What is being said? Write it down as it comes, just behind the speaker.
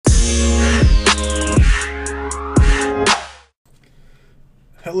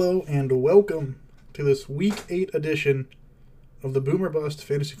Hello and welcome to this Week 8 edition of the Boomer Bust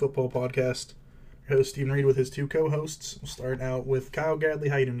Fantasy Football Podcast. Your host Stephen Reed with his two co-hosts. We'll start out with Kyle Gadley.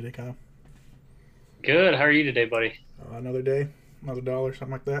 How you doing today, Kyle? Good. How are you today, buddy? Another day, another dollar,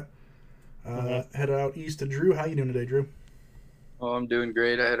 something like that. Head out east to Drew. How you doing today, Drew? Oh, I'm doing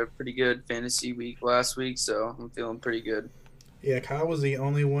great. I had a pretty good fantasy week last week, so I'm feeling pretty good. Yeah, Kyle was the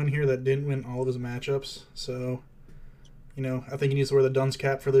only one here that didn't win all of his matchups, so I think he needs to wear the Duns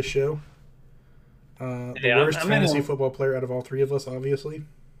cap for this show. The worst fantasy football player out of all three of us, obviously.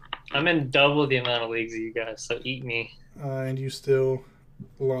 I'm in double the amount of leagues as you guys, so eat me. And you still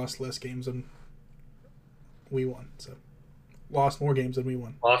lost less games than we won. So, lost more games than we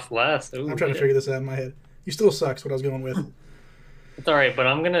won. Lost less. Ooh, I'm trying to figure this out in my head. You still sucks. What I was going with. It's all right, but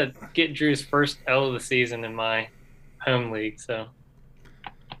I'm gonna get Drew's first L of the season in my home league. So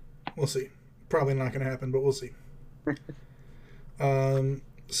we'll see. Probably not going to happen, but we'll see.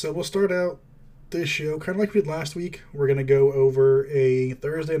 So we'll start out this show kind of like we did last week. We're going to go over a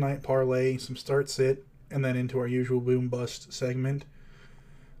Thursday night parlay, some start sit, and then into our usual boom bust segment.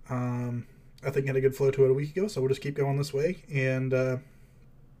 I think we had a good flow to it a week ago, so we'll just keep going this way. And I'll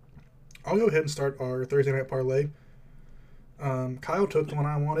go ahead and start our Thursday night parlay. Kyle took the one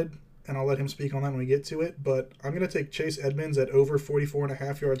I wanted, and I'll let him speak on that when we get to it. But I'm going to take Chase Edmonds at over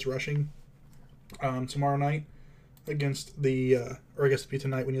 44.5 yards rushing tomorrow night against the, or I guess it'll be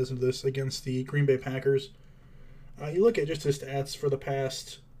tonight when you listen to this, against the Green Bay Packers. You look at just his stats for the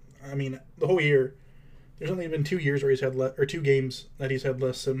past, the whole year. There's only been 2 years where he's had, or 2 games that he's had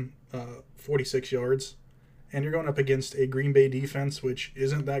less than 46 yards. And you're going up against a Green Bay defense, which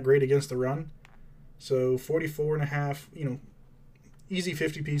isn't that great against the run. So 44.5, easy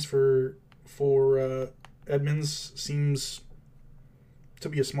 50 piece for Edmonds seems to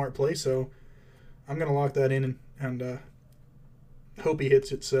be a smart play. So I'm going to lock that in and hope he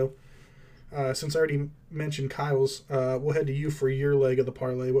hits it. So since I already mentioned Kyle's, we'll head to you for your leg of the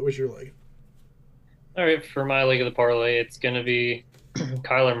parlay. What was your leg? All right, for my leg of the parlay, it's going to be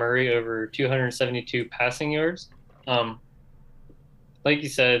Kyler Murray over 272 passing yards. Like you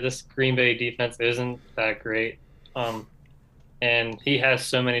said, this Green Bay defense isn't that great. And he has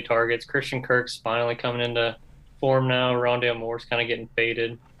so many targets. Christian Kirk's finally coming into form now. Rondale Moore's kind of getting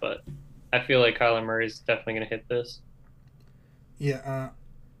faded, but I feel like Kyler Murray's definitely going to hit this. Yeah,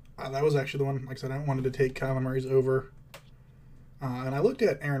 that was actually the one, like I said, I wanted to take Kyler Murray's over. And I looked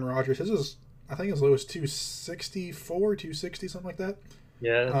at Aaron Rodgers. His is, I think, as low as 264, 260, something like that.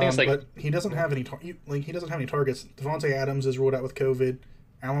 Yeah, I think it's like. But he doesn't have any. He doesn't have any targets. Devontae Adams is ruled out with COVID.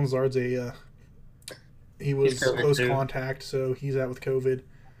 Alan Lazard's he was close contact, so he's out with COVID.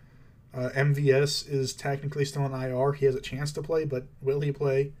 MVS is technically still on IR. He has a chance to play, but will he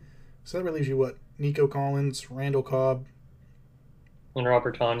play? So that really leaves you what? Nico Collins, Randall Cobb, and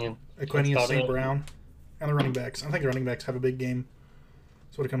Robert Tonyan, Equanius St. Brown, and the running backs. I think the running backs have a big game.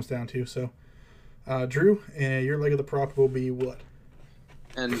 That's what it comes down to. So, Drew, your leg of the prop will be what?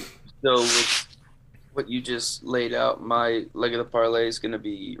 And so with what you just laid out, my leg of the parlay is going to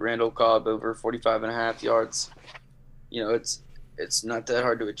be Randall Cobb over 45.5 yards. It's not that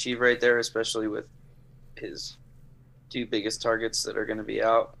hard to achieve right there, especially with his 2 biggest targets that are going to be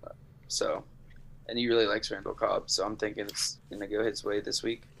out. So, and he really likes Randall Cobb, so I'm thinking it's going to go his way this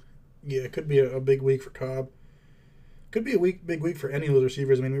week. Yeah, it could be a big week for Cobb. Could be a big week for any of those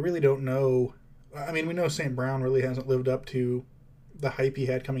receivers. We really don't know. We know St. Brown really hasn't lived up to the hype he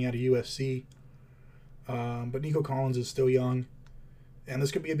had coming out of USC. But Nico Collins is still young. And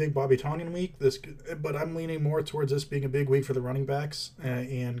this could be a big Bobby Tonyan week. But I'm leaning more towards this being a big week for the running backs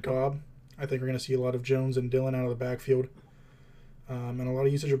and Cobb. I think we're going to see a lot of Jones and Dillon out of the backfield. And a lot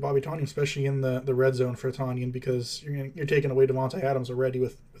of usage of Bobby Tonyan, especially in the red zone for Tonyan, because you're taking away Devontae Adams already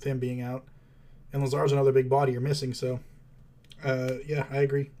with him being out. And Lazard's another big body you're missing. So, yeah, I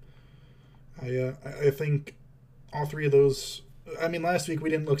agree. I think all three of those... last week we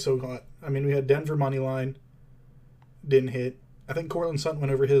didn't look so hot. We had Denver money line, didn't hit. I think Cortland Sutton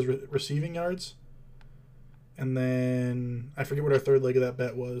went over his receiving yards. And then I forget what our third leg of that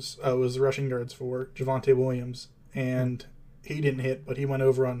bet was. It was the rushing yards for Javonte Williams. And he didn't hit, but he went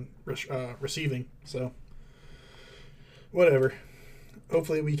over on receiving. So, whatever.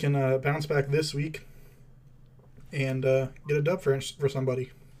 Hopefully we can bounce back this week and get a dub for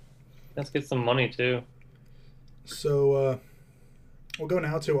somebody. Let's get some money, too. So, we'll go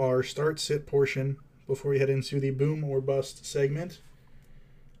now to our start-sit portion before we head into the boom or bust segment.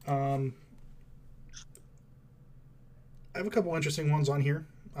 I have a couple interesting ones on here.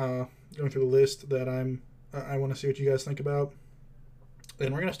 Going through the list that I want to see what you guys think about.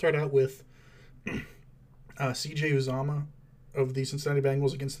 And we're going to start out with C.J. Uzama of the Cincinnati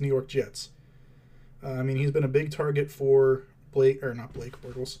Bengals against the New York Jets. I mean, he's been a big target for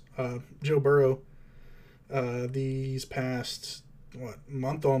Joe Burrow these past,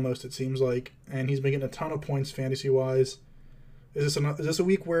 month almost, it seems like. And he's been getting a ton of points fantasy-wise. Is this a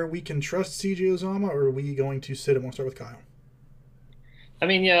week where we can trust C.J. Uzomah, or are we going to sit him? We'll start with Kyle. I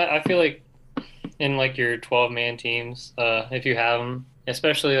mean, yeah, I feel like in like your 12-man teams, if you have them,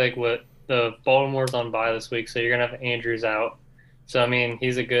 especially like what the Baltimore's on bye this week, so you're gonna have Andrews out. So I mean,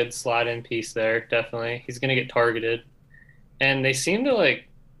 he's a good slide-in piece there, definitely. He's gonna get targeted, and he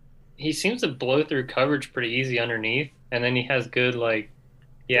seems to blow through coverage pretty easy underneath, and then he has good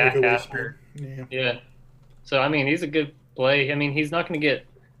after. Yeah. So I mean, he's a good play. I mean, he's not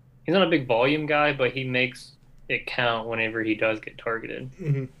a big volume guy, but he makes it count whenever he does get targeted.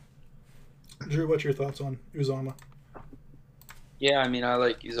 Mm-hmm. Drew, what's your thoughts on Uzomah? Yeah, I mean, I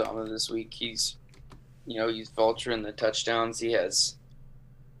like Uzomah this week. He's vulturing the touchdowns. He has,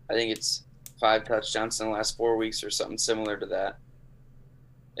 I think it's 5 touchdowns in the last 4 weeks or something similar to that.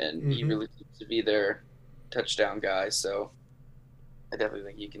 And he really seems to be their touchdown guy. So I definitely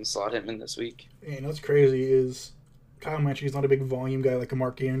think you can slot him in this week. Yeah, what's crazy is Kyle mentioned he's not a big volume guy like a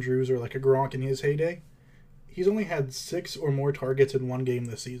Mark Andrews or like a Gronk in his heyday. He's only had 6 or more targets in one game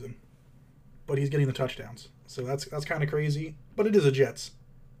this season, but he's getting the touchdowns. So that's kind of crazy. But it is a Jets,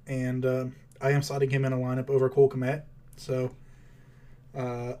 and I am slotting him in a lineup over Cole Kmet. So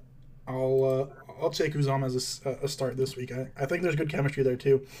I'll take Uzomah as a start this week. I think there's good chemistry there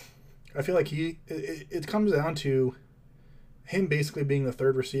too. I feel like it comes down to him basically being the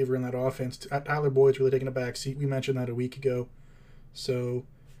third receiver in that offense. Tyler Boyd's really taking a back seat. We mentioned that a week ago. So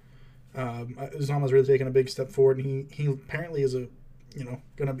Uzomah's really taking a big step forward, and he apparently is going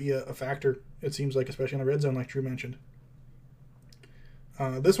to be a factor, it seems like, especially in the red zone, like Drew mentioned.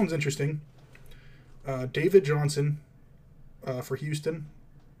 This one's interesting. David Johnson for Houston.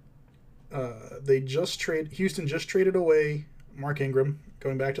 Houston just traded away Mark Ingram,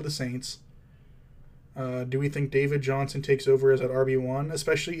 going back to the Saints. Do we think David Johnson takes over as that RB1,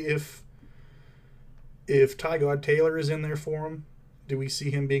 especially if Tyrod Taylor is in there for him? Do we see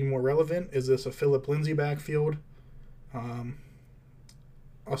him being more relevant? Is this a Phillip Lindsay backfield?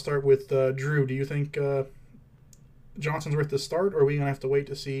 I'll start with Drew. Do you think Johnson's worth the start, or are we going to have to wait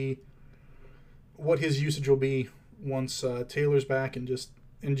to see what his usage will be once Taylor's back, and just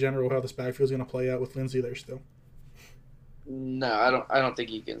in general how this backfield is going to play out with Lindsay there still? No, I don't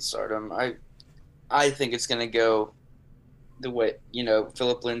think you can start him. I think it's going to go the way,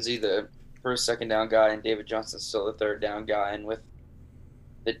 Phillip Lindsay, the first, second down guy, and David Johnson's still the third down guy. And with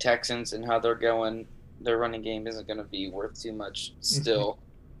the Texans and how they're going, their running game isn't going to be worth too much still.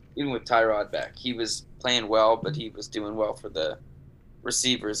 Even with Tyrod back, he was playing well, but he was doing well for the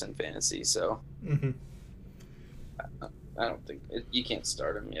receivers in fantasy. So I don't think you can't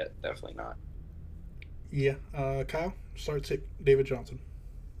start him yet. Definitely not. Yeah. Kyle, start David Johnson.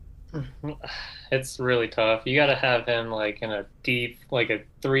 It's really tough. You got to have him like in a deep, like a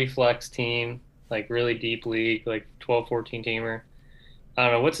 3-flex team, like really deep league, like 12, 14 teamer. I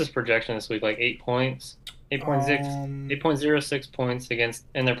don't know. What's his projection this week? Like 8 points? 8.06 points against,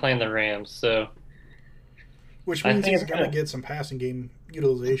 and they're playing the Rams. So, which means he's going to get some passing game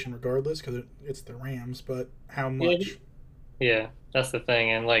utilization regardless, because it's the Rams. But how much? Yeah, that's the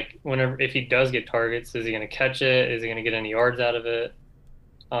thing. And like, if he does get targets, is he going to catch it? Is he going to get any yards out of it?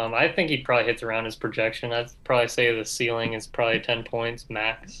 I think he probably hits around his projection. I'd probably say the ceiling is probably 10 points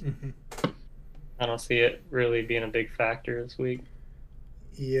max. I don't see it really being a big factor this week.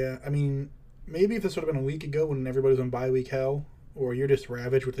 Yeah, I mean, maybe if this would have been a week ago when everybody was on bye week hell, or you're just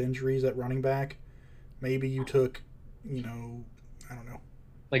ravaged with injuries at running back, maybe you took, I don't know.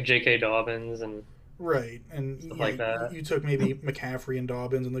 Like J.K. Dobbins and... Right, and stuff like that. You took maybe McCaffrey and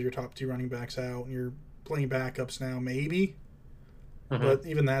Dobbins, and those are your top 2 running backs out, and you're playing backups now, maybe. But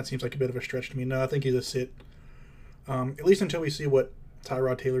even that seems like a bit of a stretch to me. No, I think he's a sit. At least until we see what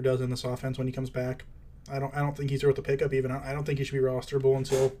Tyrod Taylor does in this offense when he comes back. I don't think he's worth the pickup even. I don't think he should be rosterable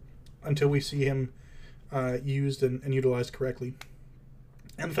until we see him used and utilized correctly.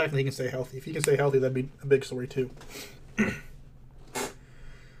 And the fact that he can stay healthy. If he can stay healthy, that'd be a big story too.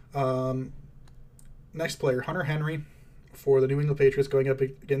 Next player, Hunter Henry for the New England Patriots, going up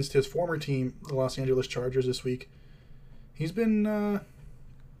against his former team, the Los Angeles Chargers, this week. He's been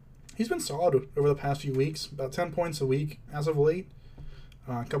solid over the past few weeks, about 10 points a week as of late.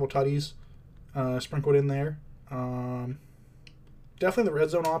 A couple tutties sprinkled in there. Definitely the red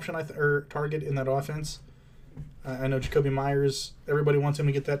zone option or target in that offense. I know Jacoby Myers, everybody wants him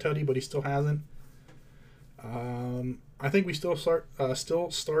to get that tutty, but he still hasn't. I think we still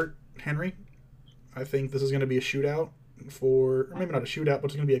start Henry. I think this is going to be a shootout. or maybe not a shootout, but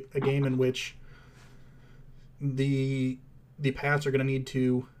it's going to be a game in which the Pats are going to need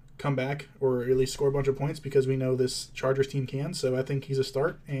to come back or at least score a bunch of points because we know this Chargers team can. So I think he's a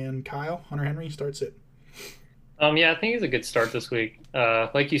start, and Hunter Henry starts it. Yeah, I think he's a good start this week.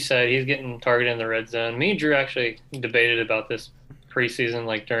 Like you said, he's getting targeted in the red zone. Me and Drew actually debated about this preseason,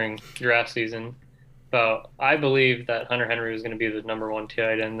 like during draft season. About I believe that Hunter Henry was going to be the number one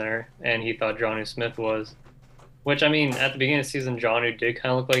tight end there, and he thought Jonnu Smith was. Which, I mean, at the beginning of the season, Jonnu did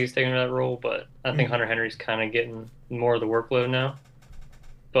kind of look like he's taking that role, but I think Hunter Henry's kind of getting more of the workload now.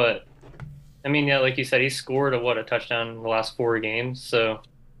 But, I mean, yeah, like you said, he scored a touchdown in the last 4 games, so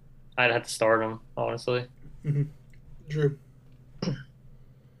I'd have to start him, honestly. Mm-hmm. Drew.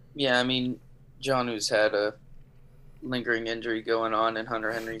 Yeah, I mean, Jonnu's had a lingering injury going on, and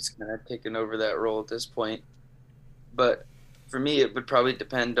Hunter Henry's kind of taken over that role at this point. But for me, it would probably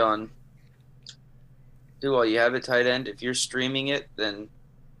depend on do all you have at tight end. If you're streaming it, then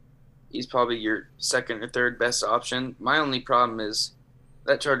he's probably your second or third best option. My only problem is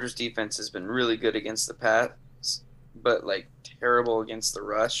that Chargers defense has been really good against the Pats, but like terrible against the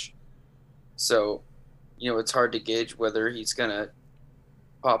rush. So, it's hard to gauge whether he's going to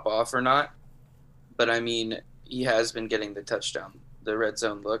pop off or not. But I mean, he has been getting the red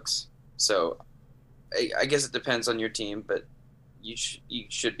zone looks. So I guess it depends on your team, but you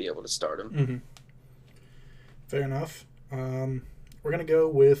should be able to start him. Mm-hmm. Fair enough. We're going to go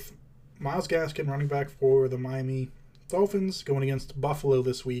with Myles Gaskin, running back for the Miami Dolphins, going against Buffalo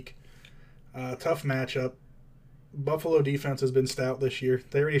this week. Tough matchup. Buffalo defense has been stout this year.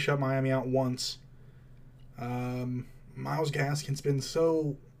 They already shut Miami out once. Myles Gaskin's been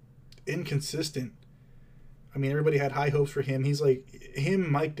so inconsistent. I mean, everybody had high hopes for him. He's like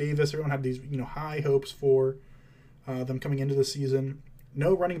him, Mike Davis. Everyone had these high hopes for them coming into the season.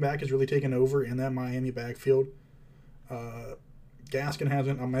 No running back has really taken over in that Miami backfield. Gaskin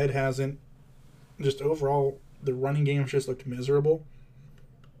hasn't. Ahmed hasn't. Just overall, the running game just looked miserable.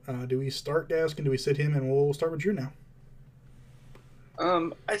 Do we start Gaskin? Do we sit him? And we'll start with Drew now.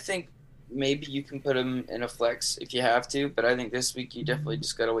 I think maybe you can put him in a flex if you have to, but I think this week you definitely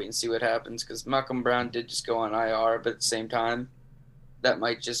just got to wait and see what happens because Malcolm Brown did just go on IR, but at the same time, that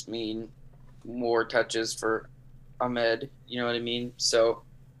might just mean more touches for Ahmed. You know what I mean? So,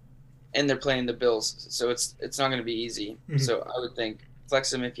 and they're playing the Bills, so it's not going to be easy. Mm-hmm. So I would think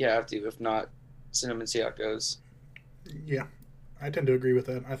flex him if you have to. If not, send him and see how it goes. Yeah, I tend to agree with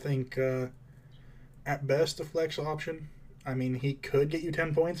that. I think at best a flex option. I mean, he could get you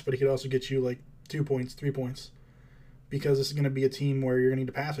 10 points, but he could also get you like 2 points, 3 points. Because this is going to be a team where you're going to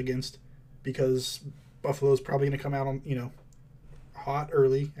need to pass against because Buffalo's probably going to come out on, hot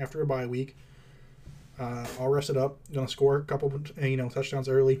early after a bye week. All rested up, going to score a couple, touchdowns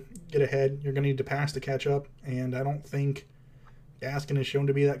early, get ahead. You're going to need to pass to catch up, and I don't think Gaskin is shown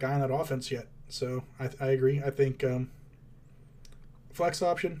to be that guy in that offense yet. So I agree. I think flex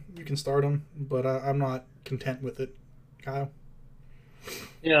option, you can start him, but I'm not content with it. Kyle?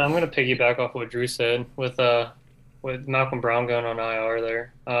 Yeah, I'm going to piggyback off what Drew said with Malcolm Brown going on IR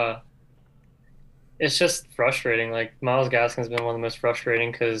there. It's just frustrating. Like, Myles Gaskin's been one of the most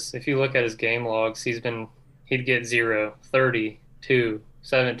frustrating because if you look at his game logs, he'd get 0, 30, 2,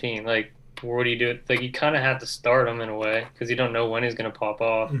 17. Like, what do you do? Like, you kind of have to start him in a way because you don't know when he's going to pop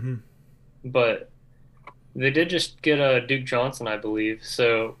off. Mm-hmm. But they did just get Duke Johnson, I believe.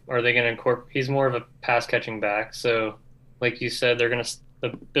 So are they going to incorporate? He's more of a pass catching back. So, like you said, the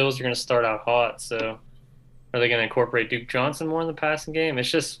Bills are going to start out hot. So are they going to incorporate Duke Johnson more in the passing game? It's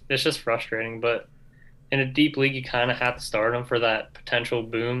just frustrating. But in a deep league, you kind of have to start him for that potential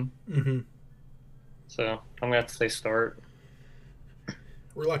boom. Mm-hmm. So I'm going to have to say start.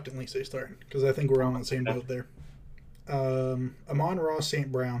 Reluctantly say start because I think we're on the same boat there. Amon-Ra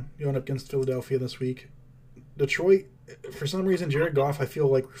St. Brown going up against Philadelphia this week. Detroit, for some reason, Jared Goff, I feel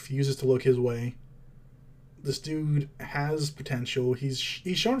like, refuses to look his way. This dude has potential. He's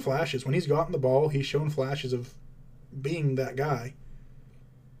shown flashes. When he's gotten the ball, he's shown flashes of being that guy.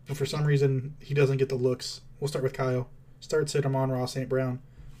 But for some reason, he doesn't get the looks. We'll start with Kyle. Sit Amon-Ra St. Brown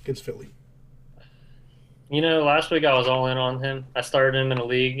against Philly. Last week I was all in on him. I started him in a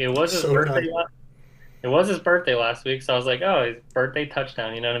league. It was his birthday. It was his birthday last week, so I was like, oh, his birthday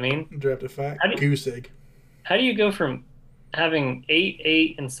touchdown. You know what I mean? Drafted fat. Goose egg. How do you go from having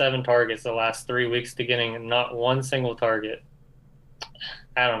 8, and 7 targets the last 3 weeks to getting not one single target?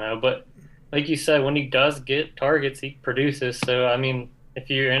 I don't know, but like you said, when he does get targets, he produces. So, I mean, if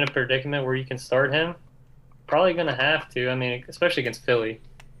you're in a predicament where you can start him, probably going to have to. I mean, especially against Philly.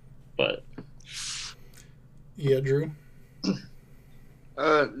 But yeah, Drew?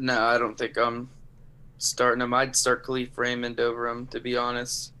 No, I don't think I'm starting him. I'd start Khalif Raymond over him, to be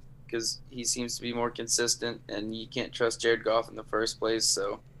honest, because he seems to be more consistent, and you can't trust Jared Goff in the first place.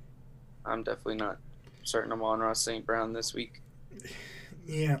 So I'm definitely not starting him on Ross St. Brown this week.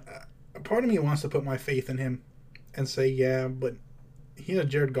 Yeah, a part of me wants to put my faith in him and say, yeah, but he had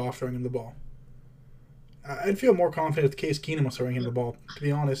Jared Goff throwing him the ball. I'd feel more confident if Case Keenum was throwing him the ball, to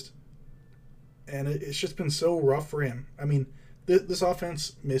be honest. And it's just been so rough for him. I mean, this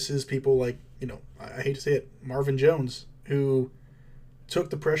offense misses people like, I hate to say it, Marvin Jones, who took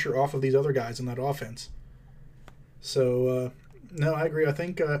the pressure off of these other guys in that offense. So, no, I agree. I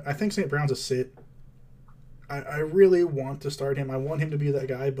think St. Brown's a sit. I really want to start him. I want him to be that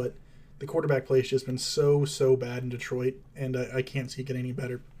guy, but the quarterback play has just been so bad in Detroit, and I can't see it getting any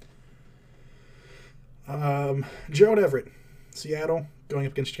better. Gerald Everett, Seattle, going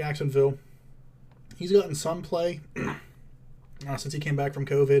up against Jacksonville. He's gotten some play since he came back from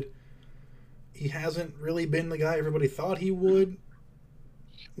COVID. He hasn't really been the guy everybody thought he would.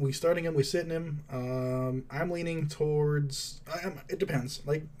 We starting him, we sitting him. I'm leaning towards. It depends.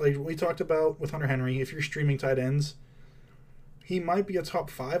 Like we talked about with Hunter Henry, if you're streaming tight ends, he might be a top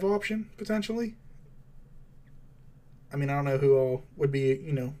 5 option potentially. I mean, I don't know who all would be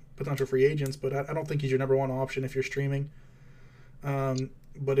potential free agents, but I don't think he's your number 1 option if you're streaming.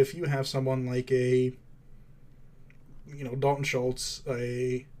 But if you have someone like a Dalton Schultz,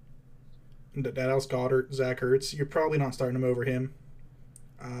 a Dallas Goedert, Zach Ertz, you're probably not starting him over him.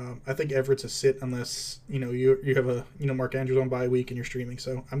 I think Everett's a sit unless you have a Mark Andrews on bye week and you're streaming.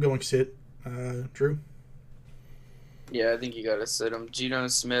 So I'm going sit. Drew. Yeah, I think you got to sit him. Geno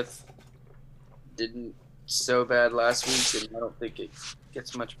Smith didn't so bad last week, and I don't think it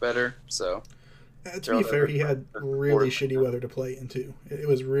gets much better. So to be fair, he had really shitty weather to play in too. It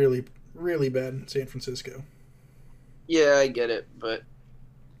was really bad in San Francisco. Yeah, I get it, but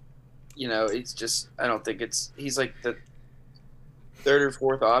it's just I don't think he's like the 3rd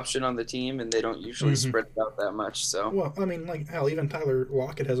or 4th option on the team, and they don't usually spread it out that much. So well, I mean, like hell, even Tyler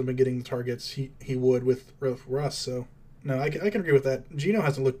Lockett hasn't been getting the targets he would with Russ. So no, I can agree with that. Geno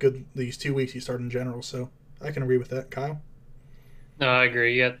hasn't looked good these 2 weeks he started in general, so I can agree with that. Kyle? No, I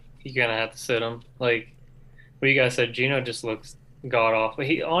agree. You're gonna have to sit him. Like what you guys said, Geno just looks god awful.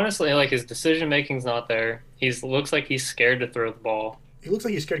 He honestly, like, his decision making's not there. Looks like he's scared to throw the ball. He looks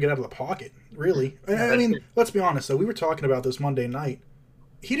like he's scared to get out of the pocket, really. I mean, let's be honest, though. We were talking about this Monday night.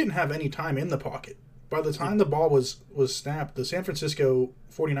 He didn't have any time in the pocket. By the time the ball was snapped, the San Francisco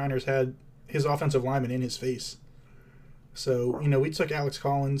 49ers had his offensive lineman in his face. So, we took Alex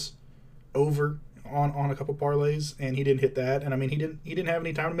Collins over on a couple parlays, and he didn't hit that. And, I mean, he didn't have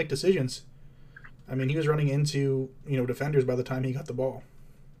any time to make decisions. I mean, he was running into, defenders by the time he got the ball.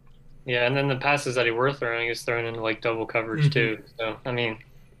 Yeah, and then the passes that he were throwing, he was throwing into, like, double coverage, too. So, I mean,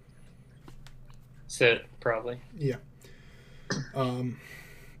 sit, probably. Yeah.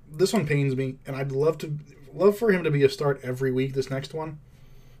 This one pains me, and I'd love for him to be a start every week, this next one,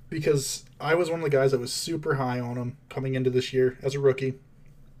 because I was one of the guys that was super high on him coming into this year as a rookie.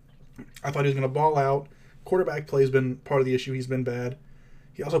 I thought he was going to ball out. Quarterback play has been part of the issue. He's been bad.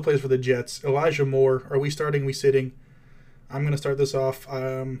 He also plays for the Jets. Elijah Moore, are we starting, we sitting? I'm going to start this off.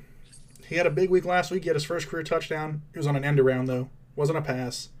 He had a big week last week. He had his first career touchdown. It was on an end around, though. Wasn't a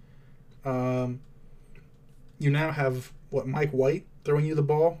pass. You now have, Mike White throwing you the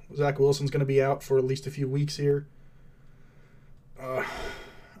ball. Zach Wilson's going to be out for at least a few weeks here.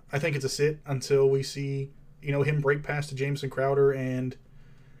 I think it's a sit until we see, him break past to Jameson Crowder and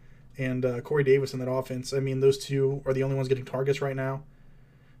Corey Davis in that offense. I mean, those two are the only ones getting targets right now,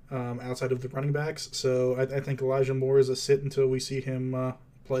 outside of the running backs. So I think Elijah Moore is a sit until we see him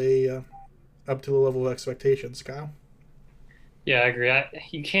play up to the level of expectations. Kyle? Yeah, I agree.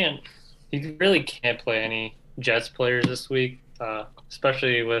 You really can't play any Jets players this week,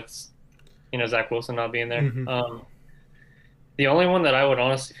 especially with Zach Wilson not being there. The only one that I would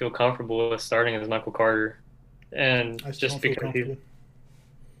honestly feel comfortable with starting is Michael Carter, and just because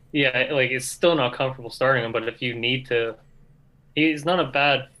it's still not comfortable starting him. But if you need to, he's not a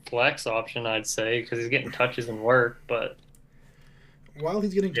bad flex option, I'd say, because he's getting touches and work. But while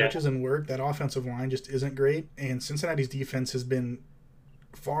he's getting touches and work, that offensive line just isn't great, and Cincinnati's defense has been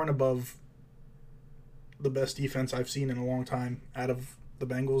far and above the best defense I've seen in a long time out of the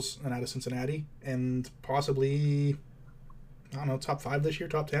Bengals and out of Cincinnati, and possibly, I don't know, top 5 this year,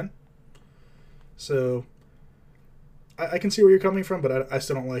 top 10. So I can see where you're coming from, but I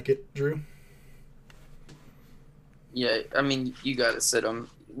still don't like it. Drew? Yeah, I mean, you got to sit them.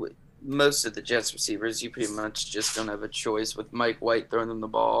 Most of the Jets receivers, you pretty much just don't have a choice with Mike White throwing them the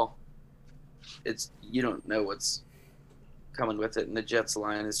ball. You don't know what's coming with it, and the Jets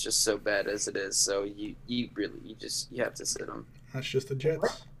line is just so bad as it is. So you have to sit him. That's just the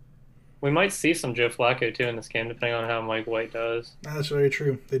Jets. We might see some Joe Flacco too in this game, depending on how Mike White does. That's very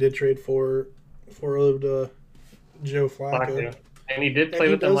true. They did trade for Joe Flacco. And he did play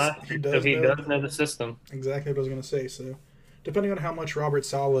with them last year, so he does know the system. Exactly what I was going to say. So, depending on how much Robert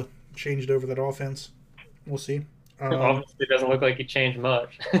Saleh changed over that offense, we'll see. Obviously, it doesn't look like he changed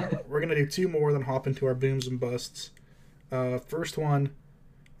much. We're going to do two more, then hop into our booms and busts. First one,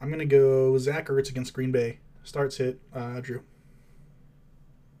 I'm going to go Zach Ertz against Green Bay. Starts hit, Drew.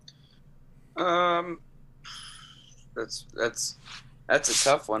 That's a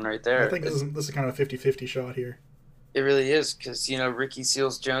tough one right there. I think this is kind of a 50-50 shot here. It really is, because Ricky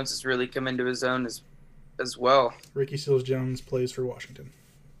Seals-Jones has really come into his own as well. Ricky Seals-Jones plays for Washington.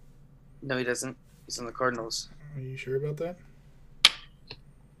 No, he doesn't. He's on the Cardinals. Are you sure about that?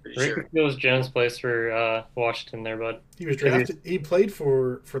 Ricky Seals-Jones plays for Washington there, bud. He was drafted. He played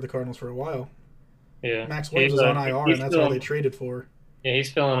for the Cardinals for a while. Yeah. Max Williams was on IR, and that's all they traded for. Yeah, he's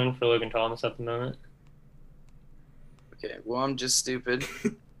filling in for Logan Thomas at the moment. Okay, well, I'm just stupid.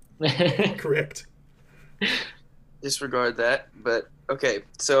 Correct. Disregard that. But, okay,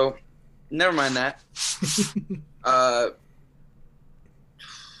 so never mind that.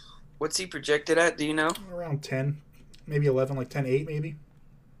 What's he projected at? Do you know? Around 10, maybe 11, like 10-8 maybe.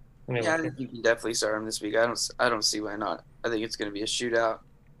 Yeah, I think you can definitely start him this week. I don't see why not. I think it's going to be a shootout,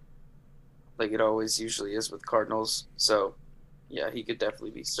 like it always usually is with Cardinals. So, yeah, he could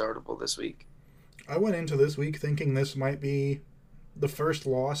definitely be startable this week. I went into this week thinking this might be the first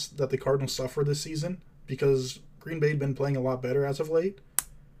loss that the Cardinals suffer this season because Green Bay had been playing a lot better as of late.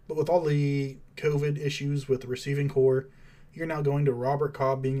 But with all the COVID issues with the receiving core, you're now going to Robert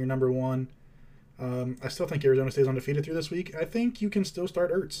Cobb being your number one. I still think Arizona stays undefeated through this week. I think you can still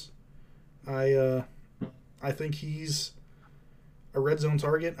start Ertz. I think he's a red zone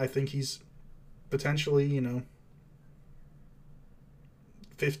target. I think he's potentially,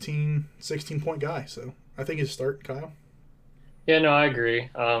 15, 16-point guy. So I think he's start, Kyle. Yeah, no, I agree.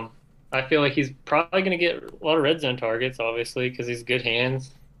 I feel like he's probably going to get a lot of red zone targets, obviously, because he's good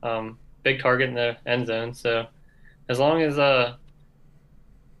hands. Big target in the end zone. So as long as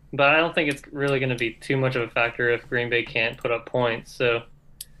but I don't think it's really going to be too much of a factor if Green Bay can't put up points. So,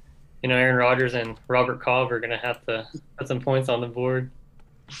 Aaron Rodgers and Robert Cobb are going to have to put some points on the board.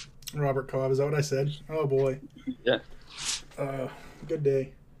 Robert Cobb, is that what I said? Oh, boy. Yeah. Good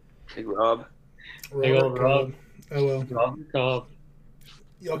day. Big Rob. Robert Cobb. Oh, well. Robert Cobb.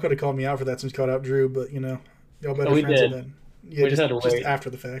 Y'all could have called me out for that since you called out Drew, but, y'all better we friends did. than that. Yeah, We just had to wait. after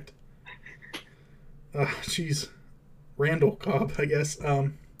the fact. Jeez. Randall Cobb, I guess.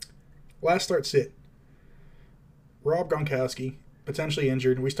 Last start sit. Rob Gronkowski, potentially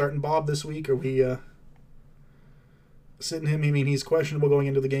injured. Are we starting Bob this week? Or are we sitting him? I mean, he's questionable going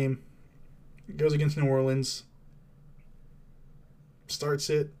into the game. Goes against New Orleans. Starts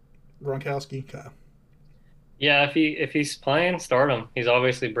it. Gronkowski, Kyle. Yeah, if he's playing, start him. He's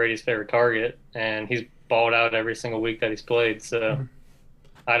obviously Brady's favorite target, and he's balled out every single week that he's played. So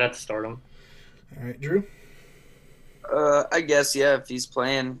I'd have to start him. All right, Drew? I guess, yeah, if he's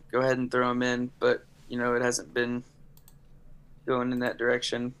playing, go ahead and throw him in. But, it hasn't been going in that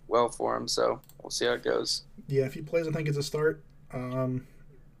direction well for him, so we'll see how it goes. Yeah, if he plays, I think it's a start.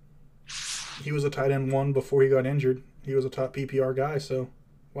 He was a tight end one before he got injured. He was a top PPR guy, so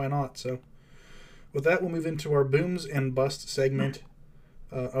why not? So with that, we'll move into our booms and bust segment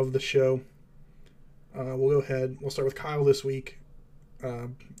of the show. We'll go ahead. We'll start with Kyle this week.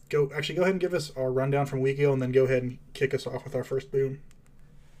 Go ahead and give us our rundown from a week ago, and then go ahead and kick us off with our first boom.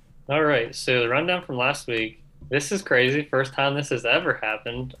 All right, so the rundown from last week. This is crazy. First time this has ever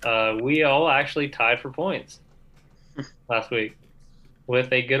happened. We all actually tied for points last week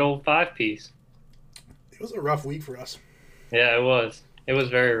with a good old 5-piece. It was a rough week for us. Yeah, it was. It was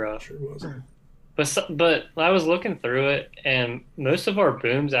very rough. Sure was. But I was looking through it, and most of our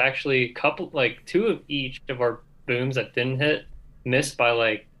booms actually two of each of our booms that didn't hit missed by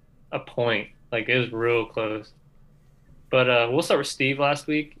like a point. Like it was real close. But we'll start with Steve last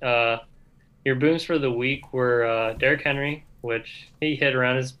week. Your booms for the week were Derrick Henry, which he hit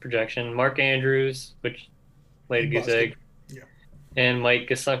around his projection. Mark Andrews, which laid a goose egg. Yeah. And Mike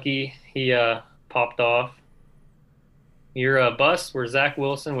Gesicki, he popped off. Your busts were Zach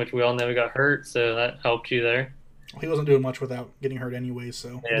Wilson, which we all know he got hurt, so that helped you there. He wasn't doing much without getting hurt anyway,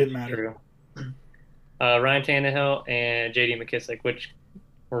 so it didn't matter. True. Ryan Tannehill and J.D. McKissick, which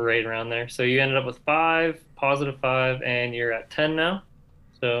were right around there. So you ended up with 5, positive 5, and you're at 10 now.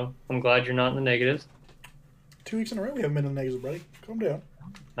 So I'm glad you're not in the negatives. 2 weeks in a row we haven't been in the negatives, buddy. Calm down.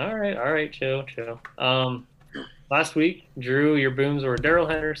 All right, chill. last week, Drew, your booms were Daryl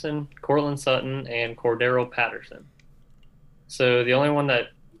Henderson, Cortland Sutton, and Cordero Patterson. So the only one that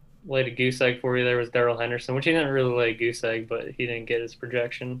laid a goose egg for you there was Daryl Henderson, which he didn't really lay a goose egg, but he didn't get his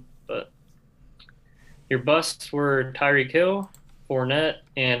projection. But your busts were Tyreek Hill, Fournette,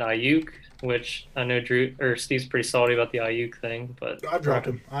 and Ayuk, which I know Drew or Steve's pretty salty about the Ayuk thing, but I've dropped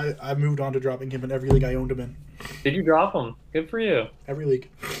him. I moved on to dropping him in every league I owned him in. Did you drop him? Good for you. Every league.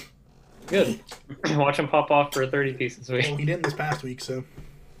 Good. Watch him pop off for a 30 piece this week. Well, he didn't this past week, so.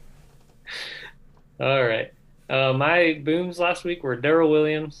 All right. My booms last week were Darrell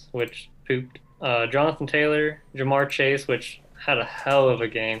Williams, which pooped. Jonathan Taylor, Jamar Chase, which had a hell of a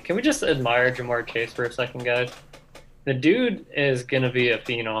game. Can we just admire Jamar Chase for a second, guys? The dude is going to be a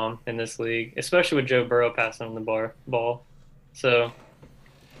phenom in this league, especially with Joe Burrow passing him the ball. So,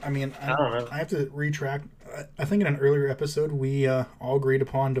 I mean, I don't know. I have to retract. I think in an earlier episode, we all agreed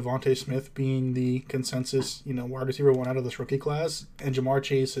upon Devontae Smith being the consensus, wide receiver one out of this rookie class, and Jamar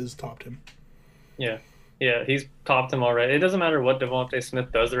Chase has topped him. Yeah. Yeah, he's topped him already. It doesn't matter what Devontae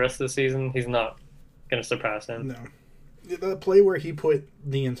Smith does the rest of the season. He's not going to surpass him. No. The play where he put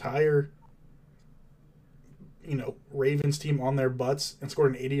the entire, Ravens team on their butts and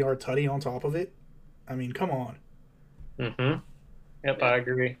scored an 80-yard tutty on top of it. I mean, come on. Mm-hmm. Yep, I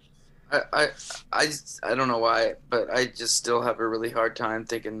agree. I don't know why, but I just still have a really hard time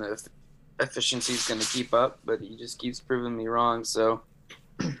thinking the efficiency is going to keep up, but he just keeps proving me wrong. So,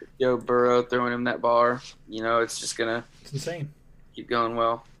 Joe Burrow throwing him that bar, it's just going to It's insane. keep going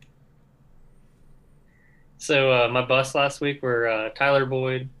well. So my busts last week were Tyler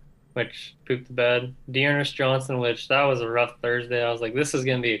Boyd, which pooped the bed. Dearness Johnson, which that was a rough Thursday. I was like, this is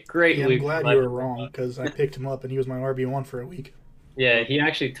going to be a great Yeah, I'm week. glad you were wrong because I picked him up and he was my RB1 for a week. Yeah, he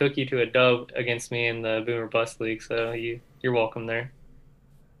actually took you to a dub against me in the Boomer Bust League, so you're welcome there.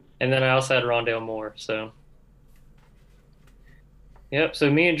 And then I also had Rondale Moore, so. Yep, so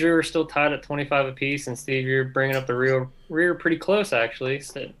me and Drew are still tied at 25 apiece, and Steve, you're bringing up the rear pretty close, actually,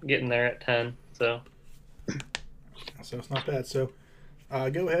 getting there at 10, so. So it's not bad. So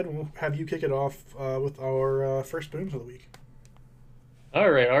go ahead and we'll have you kick it off with our first booms of the week.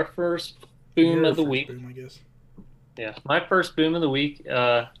 All right, our first boom Your of the first week. Boom, I guess. Yeah, my first boom of the week,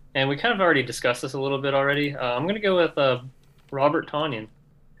 and we kind of already discussed this a little bit already. I'm going to go with Robert Tonyan.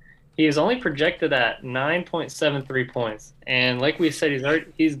 He is only projected at 9.73 points, and like we said,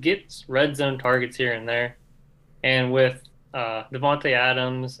 he gets red zone targets here and there. And with Devontae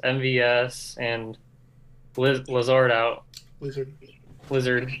Adams, MVS, and Lazard out,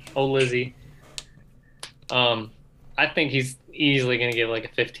 Lizard, old Lizzie. I think he's easily going to get like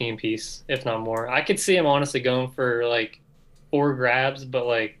a 15 piece, if not more. I could see him honestly going for like 4 grabs, but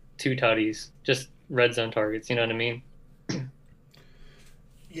like 2 tutties, just red zone targets. You know what I mean?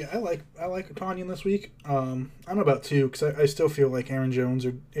 Yeah, I like Tonyan this week. I don't know about 2 because I still feel like Aaron Jones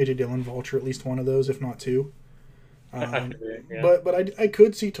or AJ Dillon vulture at least one of those, if not 2. Yeah. But I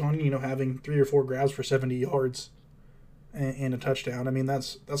could see Tonyan, having 3 or 4 grabs for 70 yards and a touchdown. I mean,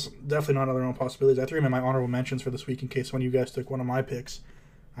 that's definitely not another possibilities. I threw him in my honorable mentions for this week in case one of you guys took one of my picks.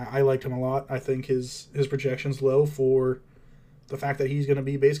 I liked him a lot. I think his projection's low for the fact that he's going to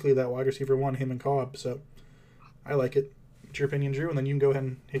be basically that wide receiver one, him and Cobb. So I like it. What's your opinion, Drew? And then you can go ahead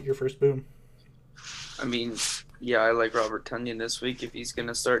and hit your first boom. I mean, yeah, I like Robert Tonyan this week. If he's going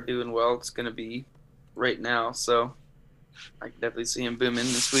to start doing well, it's going to be right now. So I can definitely see him booming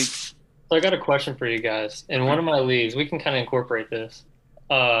this week. So I got a question for you guys. In one of my leagues, we can kind of incorporate this.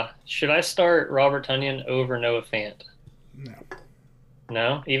 Should I start Robert Tonyan over Noah Fant? No.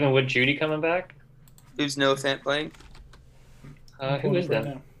 No? Even with Judy coming back? Who's Noah Fant playing? Who is that?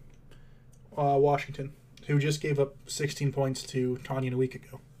 Now. Washington, who just gave up 16 points to Tonyan a week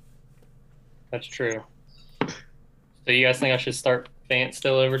ago. That's true. So you guys think I should start Fant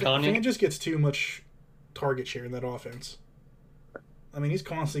still over Tonyan? Fant just gets too much target share in that offense. I mean, he's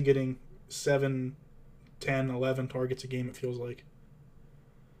constantly getting 7, 10, 11 targets a game, it feels like.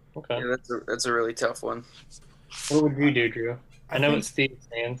 Okay. Yeah, that's a really tough one. What would you do, Drew? I know it's Steve's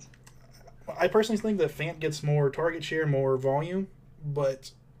hands. I personally think that Fant gets more target share, more volume,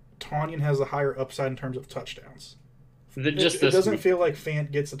 but Tonyan has a higher upside in terms of touchdowns. It doesn't feel like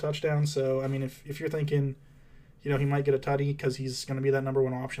Fant gets a touchdown, so, I mean, if you're thinking, he might get a tutty because he's going to be that number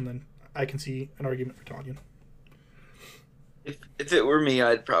one option, then I can see an argument for Tonyan. If it were me,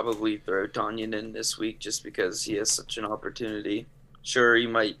 I'd probably throw Tonyan in this week just because he has such an opportunity. Sure, it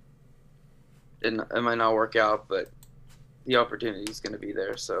might not work out, but the opportunity is going to be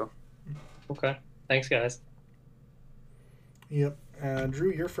there. So, okay, thanks, guys. Yep,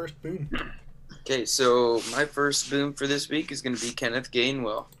 Drew, your first boom. Okay, so my first boom for this week is going to be Kenneth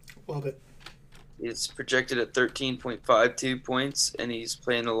Gainwell. Love it. It's projected at 13.52 points, and he's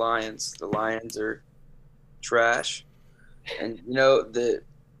playing the Lions. The Lions are trash, and the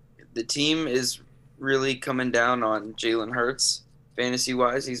team is really coming down on Jalen Hurts. Fantasy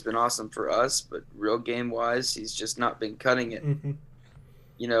wise, he's been awesome for us, but real game wise, he's just not been cutting it. Mm-hmm.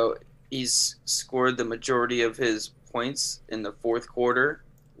 He's scored the majority of his points in the fourth quarter,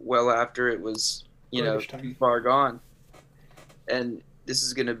 well after it was too far gone. And this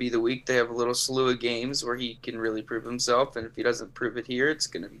is going to be the week they have a little slew of games where he can really prove himself, and if he doesn't prove it here, it's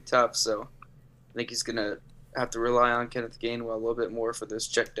going to be tough. So I think he's going to have to rely on Kenneth Gainwell a little bit more for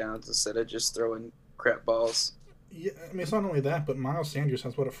those checkdowns instead of just throwing crap balls. Yeah, I mean, it's not only that, but Miles Sanders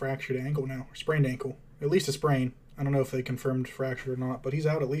has, a fractured ankle now, or sprained ankle. At least a sprain. I don't know if they confirmed fractured or not, but he's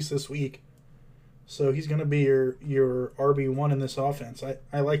out at least this week. So he's going to be your RB1 in this offense.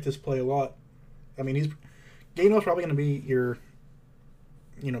 I like this play a lot. I mean, Gainwell's probably going to be your,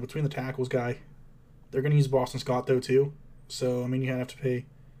 between the tackles guy. They're going to use Boston Scott, though, too. So, I mean, you have to pay.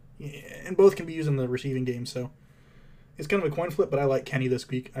 And both can be used in the receiving game, so it's kind of a coin flip, but I like Kenny this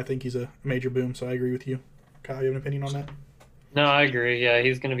week. I think he's a major boom, so I agree with you. Kyle, you have an opinion on that? No, I agree. Yeah,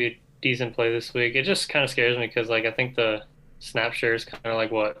 he's going to be a decent play this week. It just kind of scares me because, I think the snap share is kind of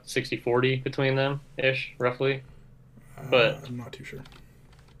 60-40 between them-ish, roughly. But I'm not too sure.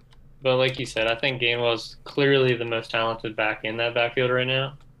 But like you said, I think Gainwell's clearly the most talented back in that backfield right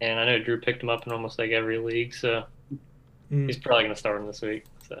now. And I know Drew picked him up in almost every league, so he's probably going to start him this week.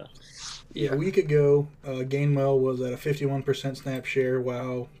 So yeah, a week ago, Gainwell was at a 51% snap share,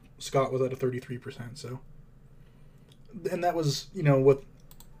 while Scott was at a 33%. So, and that was,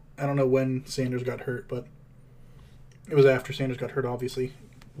 I don't know when Sanders got hurt, but it was after Sanders got hurt. Obviously,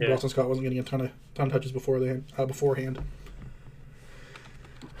 yeah. Boston Scott wasn't getting a ton of touches beforehand.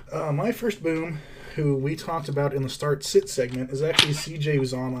 My first boom, who we talked about in the start-sit segment, is actually C.J.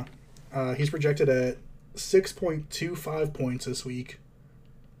 Uzomah. He's projected at 6.25 points this week.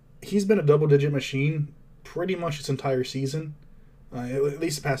 He's been a double-digit machine pretty much its entire season, at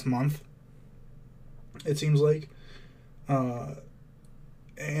least the past month, it seems like.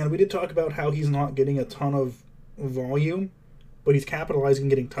 And we did talk about how he's not getting a ton of volume, but he's capitalizing,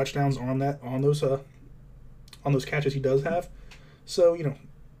 getting touchdowns on those catches he does have. So,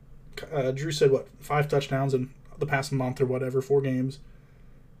 Drew said, 5 touchdowns in the past month or whatever, 4 games.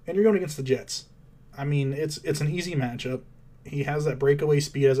 And you're going against the Jets. I mean, it's an easy matchup. He has that breakaway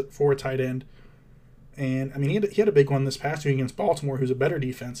speed for a tight end. And, I mean, he had a big one this past week against Baltimore, who's a better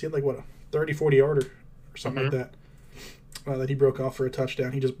defense. He had, a 30, 40-yarder or something like that that he broke off for a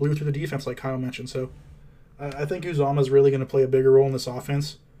touchdown. He just blew through the defense, like Kyle mentioned. So, I think Uzomah is really going to play a bigger role in this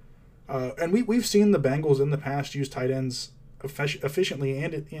offense. And we've seen the Bengals in the past use tight ends efficiently,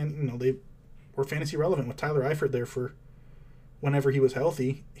 and they were fantasy relevant with Tyler Eifert there for whenever he was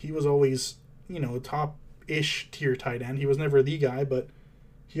healthy. He was always, a top-ish tier tight end. He was never the guy, but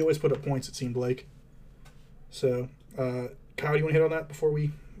he always put up points, it seemed like. So, Kyle, do you want to hit on that before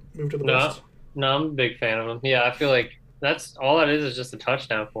we move to the list? No, I'm a big fan of him. Yeah, I feel like that's all that is just a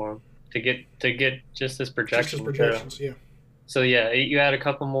touchdown for him to get just his projection. Just his projections, yeah. So, yeah, you add a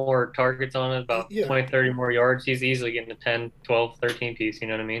couple more targets on it, about 20, 30 more yards. He's easily getting a 10, 12, 13 piece, you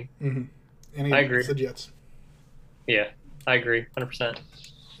know what I mean? Mm-hmm. And I agree. It's the Jets. Yeah, I agree, 100%.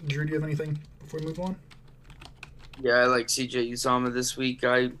 Drew, do you have anything before we move on? Yeah, I like C.J. Uzomah this week.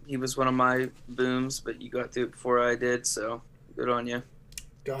 He was one of my booms, but you got through it before I did, so good on you.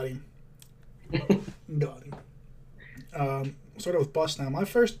 Got him. Got him. Started with bust now. My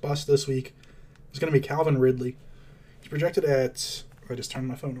first bust this week is going to be Calvin Ridley. He's projected at, I just turned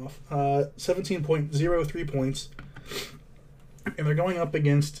my phone off, 17.03 points. And they're going up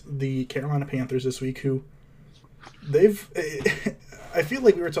against the Carolina Panthers this week, who I feel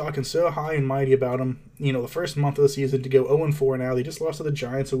like we were talking so high and mighty about them, the first month of the season to go 0-4 now. They just lost to the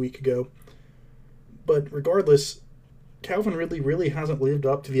Giants a week ago. But regardless, Calvin Ridley really hasn't lived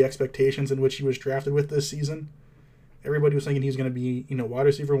up to the expectations in which he was drafted with this season. Everybody was thinking he was going to be, wide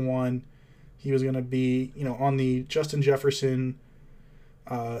receiver 1. He was going to be, on the Justin Jefferson,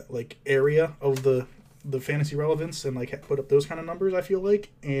 area of the fantasy relevance and, put up those kind of numbers, I feel like.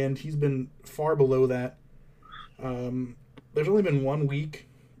 And he's been far below that. There's only been 1 week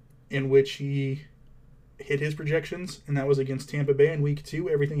in which he hit his projections, and that was against Tampa Bay in week 2.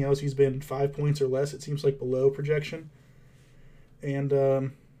 Everything else, he's been 5 points or less, it seems like, below projection. And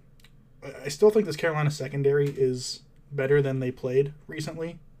I still think this Carolina secondary is better than they played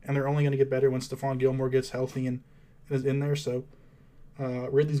recently, and they're only going to get better when Stephon Gilmore gets healthy and is in there. So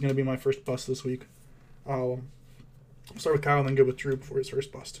Ridley's going to be my first bust this week. I'll start with Kyle and then go with Drew before his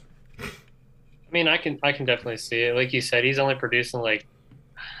first bust. I mean, I can definitely see it. Like you said, he's only producing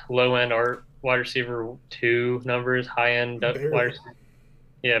low end wide receiver 2 numbers, high end wide Barely. receiver.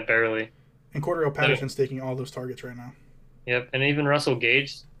 Yeah, barely. And Cordero Patterson's taking all those targets right now. Yep, and even Russell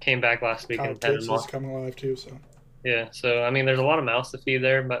Gage came back last week Kyle and had Pitts him is off. coming alive too. So Yeah, so I mean, there's a lot of mouths to feed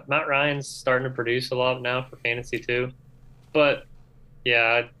there, but Matt Ryan's starting to produce a lot now for fantasy too. But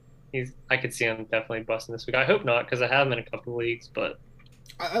yeah, I could see him definitely busting this week. I hope not because I have him in a couple of leagues, but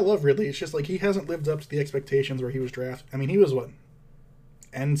I love Ridley. It's just like he hasn't lived up to the expectations where he was drafted. I mean, he was what,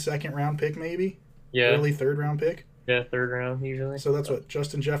 end second round pick maybe, yeah, early third round pick. yeah, third round usually. So that's what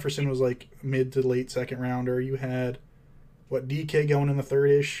Justin Jefferson was like, mid to late second rounder. You had what, DK going in the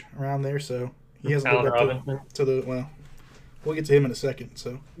third-ish around there. So he hasn't Allen lived up Robinson. to the well. We'll get to him in a second.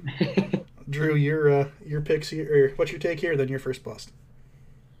 So Drew, your picks here, or what's your take here? Then your first bust.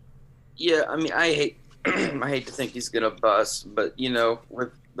 Yeah, I mean, I hate I hate to think he's gonna bust, but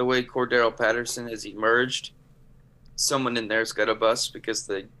with the way Cordero Patterson has emerged, someone in there's got to bust because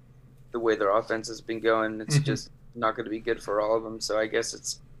the way their offense has been going, it's just not going to be good for all of them. So I guess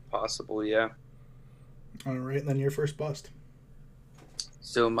it's possible, yeah. All right, then your first bust.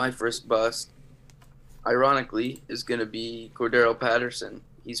 So my first bust, ironically, is going to be Cordero Patterson.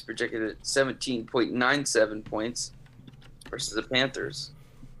 He's projected at 17.97 points versus the Panthers.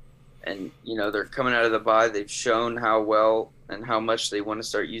 And, they're coming out of the bye. They've shown how well and how much they want to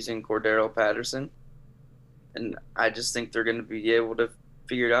start using Cordero Patterson. And I just think they're going to be able to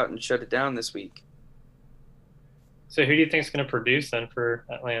figure it out and shut it down this week. So who do you think is going to produce then for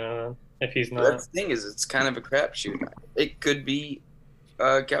Atlanta then, if he's not? That's the thing is, it's kind of a crapshoot. It could be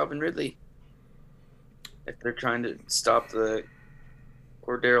Calvin Ridley. If they're trying to stop the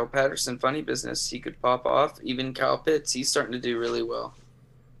Cordero Patterson funny business, he could pop off. Even Kyle Pitts, he's starting to do really well.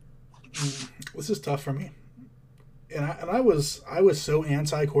 This is tough for me, and I was so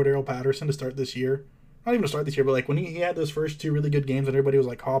anti Cordero Patterson to start this year. Not even to start this year, but like when he had those first 2 really good games and everybody was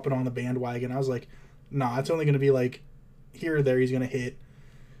like hopping on the bandwagon, I was like, nah, it's only going to be like here or there he's going to hit.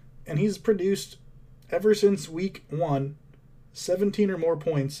 And he's produced ever since week 1, 17 or more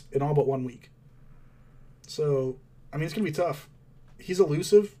points in all but 1 week. So I mean, it's going to be tough. He's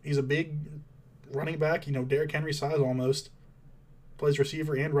elusive. He's a big running back. Derrick Henry size almost. Plays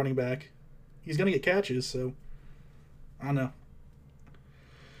receiver and running back. He's going to get catches, so I don't know.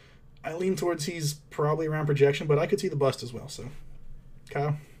 I lean towards he's probably around projection, but I could see the bust as well. So,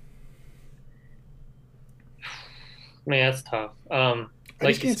 Kyle? Man, that's tough. I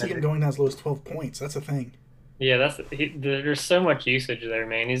just can't see him going down as low as 12 points. That's the thing. Yeah, there's so much usage there,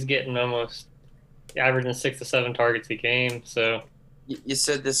 man. He's getting almost averaging 6 to 7 targets a game, so. You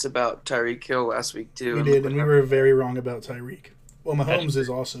said this about Tyreek Hill last week, too. We did, and we were very wrong about Tyreek. Well, Mahomes is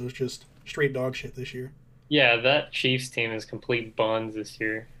also just straight dog shit this year. Yeah, that Chiefs team is complete buns this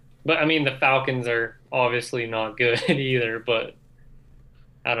year. But, I mean, the Falcons are obviously not good either, but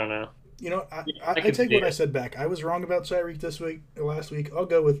I don't know. I take what I said back. I was wrong about Tyreek last week. I'll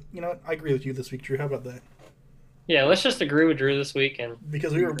go with, I agree with you this week, Drew. How about that? Yeah, let's just agree with Drew this week.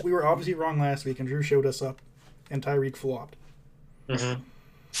 Because we were obviously wrong last week, and Drew showed us up, and Tyreek flopped. Mm-hmm.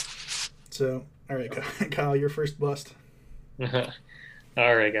 So, all right, Kyle, your first bust.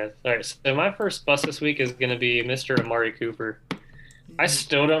 All right, guys. All right, so my first bust this week is going to be Mr. Amari Cooper. I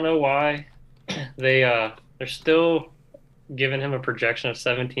still don't know why they're still giving him a projection of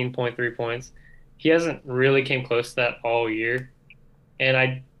 17.3 points. He hasn't really came close to that all year. And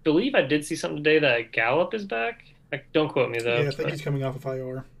I believe I did see something today that Gallup is back. Don't quote me, though. Yeah, I think he's coming off of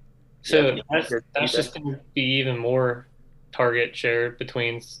IR. So that's just going to be even more target share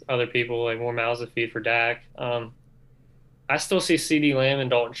between other people, like more mouths to feed for Dak. I still see CeeDee Lamb and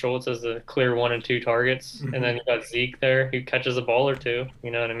Dalton Schultz as the clear 1 and 2 targets. Mm-hmm. And then you got Zeke there who catches a ball or two.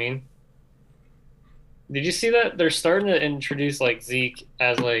 You know what I mean? Did you see that? They're starting to introduce like Zeke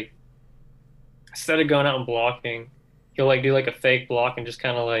as like, instead of going out and blocking, he'll like do like a fake block and just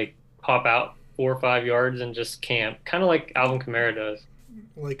kind of like pop out 4 or 5 yards and just camp. Kind of like Alvin Kamara does.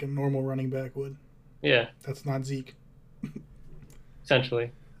 Like a normal running back would. Yeah. That's not Zeke.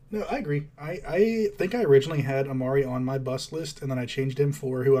 Essentially. No, I agree. I think I originally had Amari on my bust list, and then I changed him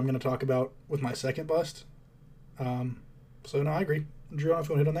for who I'm going to talk about with my second bust. So, no, I agree. Drew, I don't know if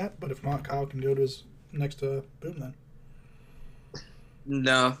you want to hit on that, but if not, Kyle can go to his next boom then.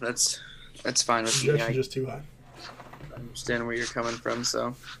 No, that's fine with me. Projection's just too high. I understand where you're coming from,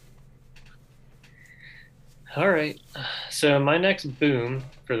 so. All right. So my next boom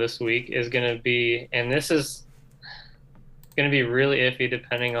for this week is going to be, and this is going to be really iffy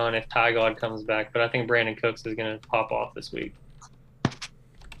depending on if Ty God comes back, but I think Brandon Cooks is going to pop off this week.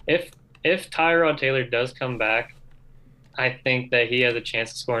 If Tyrod Taylor does come back, I think that he has a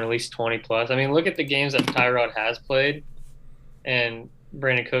chance of scoring at least 20 plus. I mean, look at the games that Tyrod has played, and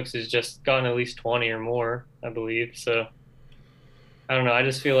Brandon Cooks has just gotten at least 20 or more, I believe. So I don't know. I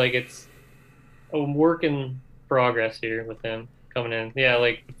just feel like it's a work in progress here with him coming in. Yeah,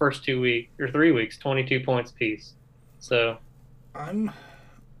 like the first 2 weeks or 3 weeks, 22 points apiece. So I'm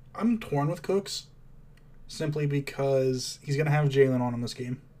I'm torn with Cooks simply because he's gonna have Jalen on in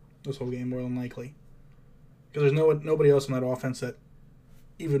this whole game more than likely. Because there's nobody else in that offense that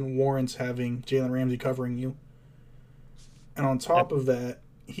even warrants having Jalen Ramsey covering you. And on top of that,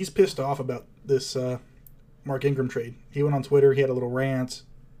 he's pissed off about this Mark Ingram trade. He went on Twitter. He had a little rant.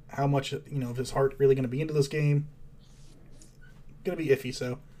 How much of his heart really going to be into this game? Going to be iffy.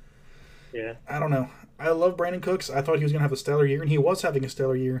 So yeah, I don't know. I love Brandon Cooks. I thought he was going to have a stellar year, and he was having a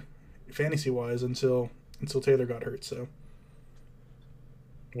stellar year, fantasy wise, until Taylor got hurt. So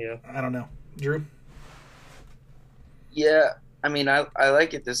yeah. I don't know, Drew. Yeah, I mean, I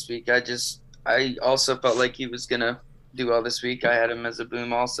like it this week. I also felt like he was gonna do well this week. I had him as a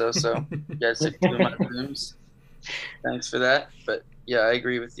boom also, so you guys took two of my booms. Thanks for that. But yeah, I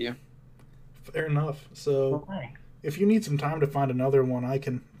agree with you. Fair enough. So Okay. if you need some time to find another one, I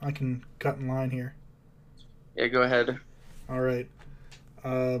can cut in line here. Yeah, go ahead. All right.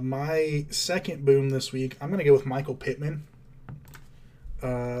 My second boom this week, I'm going to go with Michael Pittman.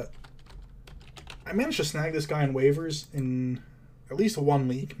 I managed to snag this guy in waivers in at least one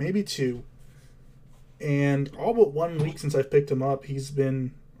league, maybe two. And all but 1 week since I've picked him up, he's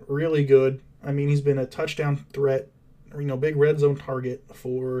been really good. I mean, he's been a touchdown threat, big red zone target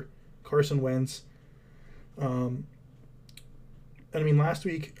for Carson Wentz. Last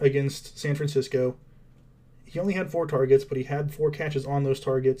week against San Francisco, he only had 4 targets, but he had 4 catches on those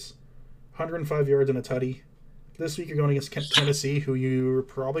targets, 105 yards and a tutty. This week you're going against Tennessee, who you're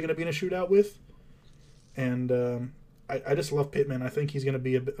probably going to be in a shootout with. And I just love Pittman. I think he's going to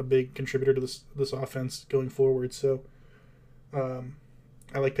be a big contributor to this offense going forward. So I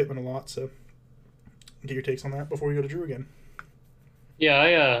like Pittman a lot. So get your takes on that before we go to Drew again. Yeah,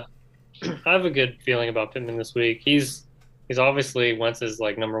 I have a good feeling about Pittman this week. He's obviously Wentz's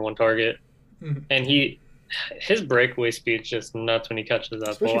like number 1 target, and his breakaway speed is just nuts when he catches that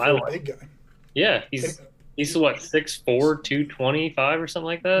Especially ball. for a big guy. Yeah, he's what 6'4", 225 or something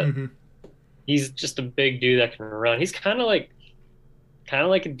like that. Mm-hmm. He's just a big dude that can run. He's kind of like a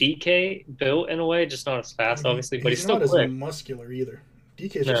DK built in a way, just not as fast, obviously, but he's still not quick. as muscular either.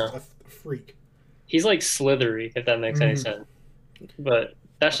 DK is just a freak. He's like slithery, if that makes any sense. But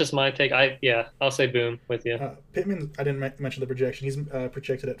that's just my take. I'll say boom with you. Pittman, I didn't mention the projection. He's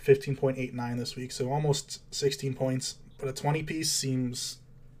projected at 15.89 this week, so almost 16 points. But a 20-piece seems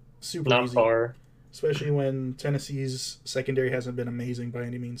super not easy. Far. Especially when Tennessee's secondary hasn't been amazing by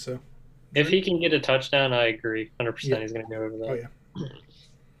any means. So, if he can get a touchdown, I agree. 100% he's going to go over that. Oh, yeah.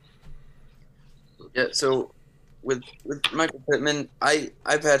 Yeah, so with Michael Pittman,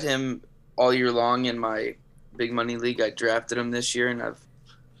 I've had him all year long in my big money league. I drafted him this year, and I've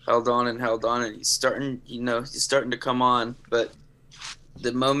held on, and he's starting to come on. But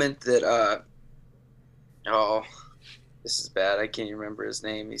the moment that this is bad. I can't even remember his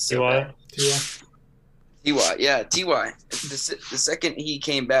name. He's so bad. T.Y. Yeah, T.Y. The second he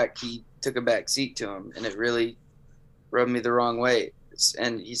came back, he took a back seat to him, and it really rubbed me the wrong way.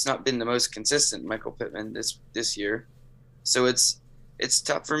 And he's not been the most consistent Michael Pittman this year. So it's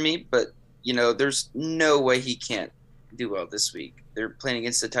tough for me, but there's no way he can't do well this week. They're playing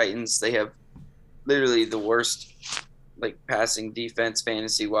against the Titans. They have literally the worst passing defense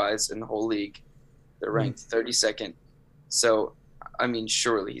fantasy wise in the whole league. They're ranked 32nd. So I mean,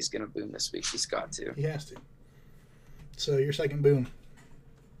 surely he's going to boom this week. He's got to. He has to. So your second boom.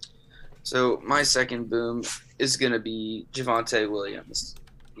 So my second boom is going to be Javonte Williams.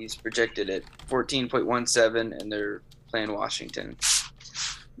 He's projected at 14.17, and they're playing Washington.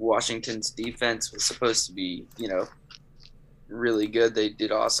 Washington's defense was supposed to be, really good. They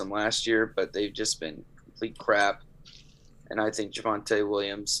did awesome last year, but they've just been complete crap. And I think Javonte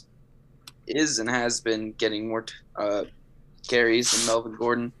Williams is and has been getting more carries than Melvin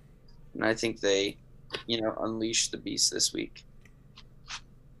Gordon. And I think they, unleash the beast this week.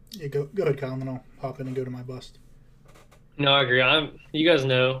 Yeah, go ahead, Kyle, and then I'll hop in and go to my bust. No, I agree. You guys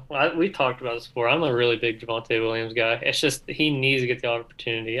know, we talked about this before. I'm a really big Javonte Williams guy. It's just he needs to get the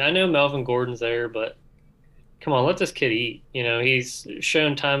opportunity. I know Melvin Gordon's there, but come on, let this kid eat. He's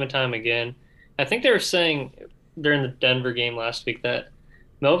shown time and time again. I think they were saying during the Denver game last week that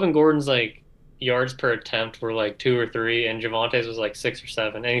Melvin Gordon's yards per attempt were 2 or 3, and Javonte's was 6 or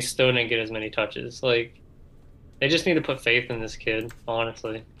 7, and he still didn't get as many touches. They just need to put faith in this kid,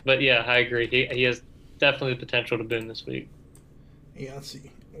 honestly. But yeah, I agree. He has definitely the potential to boom this week. Yeah, let's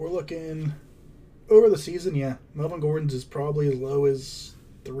see. We're looking. over the season, yeah, Melvin Gordon's is probably as low as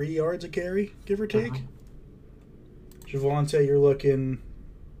 3 yards a carry, give or take. Javonte, you're looking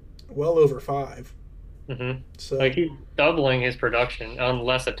well over 5. So Like he's doubling his production on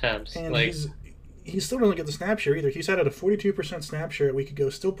less attempts. and Like he still doesn't get the snap share either. He's had a 42% snap share a week ago,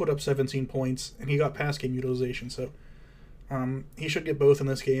 still put up 17 points, and he got pass game utilization. So he should get both in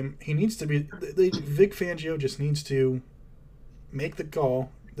this game. He needs to be. Vic Fangio just needs to make the call.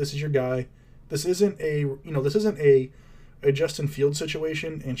 This is your guy. This isn't a Justin Fields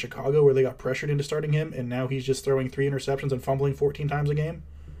situation in Chicago where they got pressured into starting him, and now he's just throwing 3 interceptions and fumbling 14 times a game.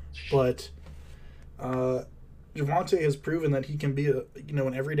 But Javonte has proven that he can be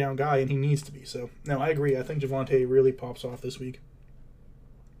an every down guy, and he needs to be. So no, I agree. I think Javonte really pops off this week.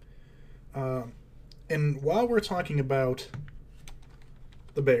 And while we're talking about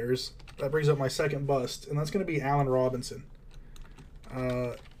the Bears, that brings up my second bust, and that's going to be Allen Robinson.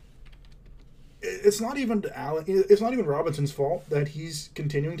 It's not even Robinson's fault that he's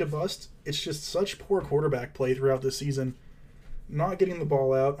continuing to bust. It's just such poor quarterback play throughout this season, not getting the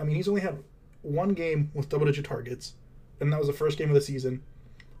ball out. I mean, he's only had 1 game with double-digit targets, and that was the first game of the season.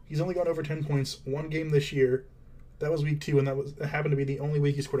 He's only gone over 10 points 1 game this year. That was week 2, and that happened to be the only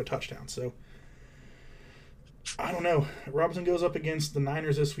week he scored a touchdown. So I don't know. Robinson goes up against the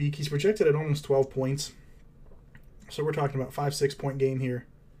Niners this week. He's projected at almost 12 points. So we're talking about 5-6 point game here.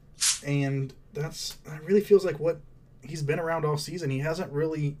 And that really feels like what he's been around all season. He hasn't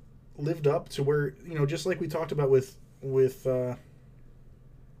really lived up to where, just like we talked about with whoever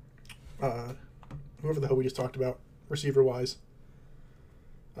the hell we just talked about, receiver-wise.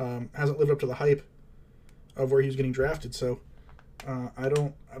 Hasn't lived up to the hype of where he was getting drafted. So I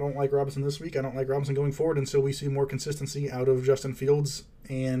don't like Robinson this week. I don't like Robinson going forward until we see more consistency out of Justin Fields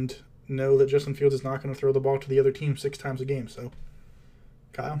and know that Justin Fields is not going to throw the ball to the other team 6 times a game. So,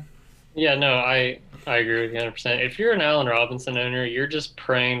 Kyle? Yeah, no, I agree with you 100%. If you're an Allen Robinson owner, you're just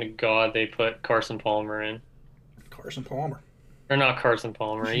praying to God they put Carson Palmer in. Carson Palmer. Or not Carson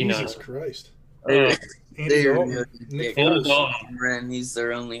Palmer, Jesus Christ. Andy Dalton. Nick Foles. And he's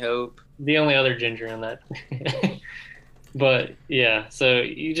their only hope. The only other ginger in that. But, yeah, so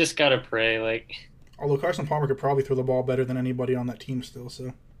you just got to pray. Although Carson Palmer could probably throw the ball better than anybody on that team still,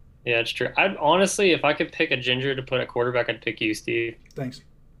 so. Yeah, it's true. I'd honestly, if I could pick a ginger to put at quarterback, I'd pick you, Steve. Thanks.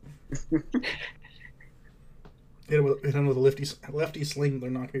 Hit him with a lefty sling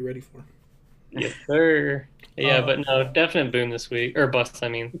they're not going to be ready for. Yes, sir. Yeah, but no, definite boom this week. Or bust, I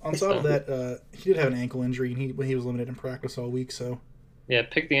mean. On top of that, he did have an ankle injury, and he was limited in practice all week, so. Yeah,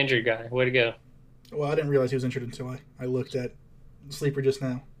 pick the injured guy. Way to go. Well, I didn't realize he was injured until I looked at Sleeper just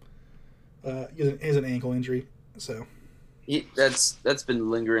now. He has an ankle injury, so. That's been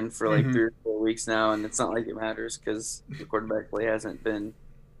lingering for 3 or 4 weeks now, and it's not like it matters because the quarterback play hasn't been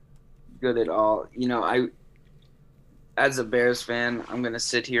good at all. As a Bears fan, I'm going to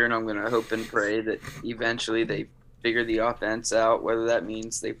sit here and I'm going to hope and pray that eventually they figure the offense out, whether that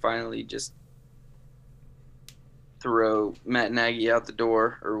means they finally just throw Matt Nagy out the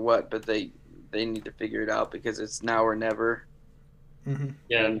door or what, but they need to figure it out because it's now or never. Mm-hmm.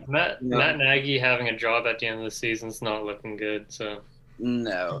 Yeah, Matt Nagy having a job at the end of the season is not looking good. So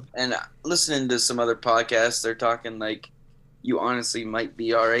no, and listening to some other podcasts, they're talking like you honestly might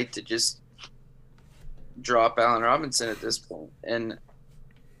be all right to just drop Allen Robinson at this point. And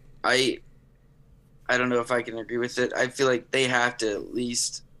I don't know if I can agree with it. I feel like they have to at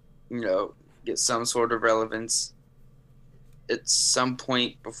least get some sort of relevance at some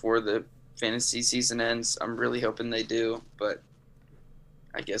point before the fantasy season ends. I'm really hoping they do, but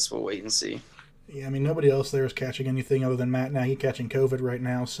I guess we'll wait and see. Yeah, I mean, nobody else there is catching anything other than Matt Nagy catching COVID right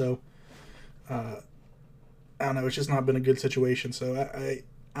now, so I don't know. It's just not been a good situation, so I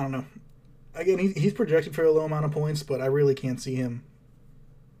don't know. Again, he's projected for a low amount of points, but I really can't see him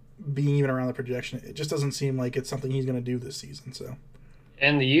being even around the projection. It just doesn't seem like it's something he's going to do this season, so.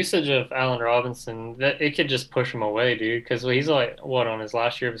 And the usage of Allen Robinson, it could just push him away, dude, because he's on his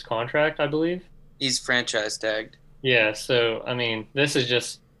last year of his contract, I believe? He's franchise tagged. Yeah, so, I mean, this is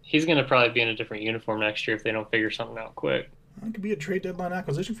just – he's going to probably be in a different uniform next year if they don't figure something out quick. That could be a trade deadline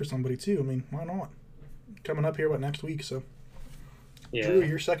acquisition for somebody, too. I mean, why not? Coming up here, next week, so. Yeah. Drew,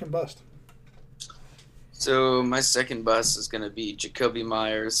 your second bust. So my second bust is going to be Jacoby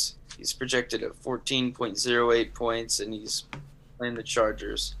Myers. He's projected at 14.08 points, and he's playing the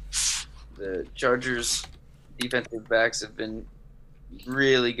Chargers. The Chargers defensive backs have been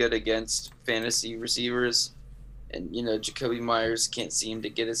really good against fantasy receivers. And, Jacoby Myers can't seem to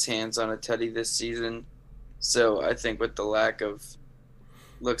get his hands on a tutty this season. So I think with the lack of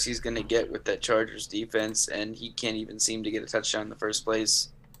looks he's going to get with that Chargers defense, and he can't even seem to get a touchdown in the first place,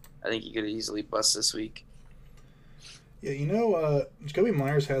 I think he could easily bust this week. Yeah, Jacoby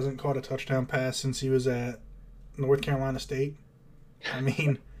Myers hasn't caught a touchdown pass since he was at North Carolina State. I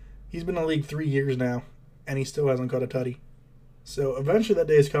mean, he's been in the league 3 years now, and he still hasn't caught a tutty. So eventually that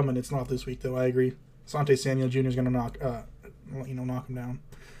day is coming. It's not this week, though. I agree. Asante Samuel Jr. is going to knock him down.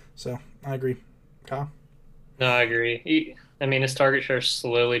 So I agree. Kyle? No, I agree. His target share is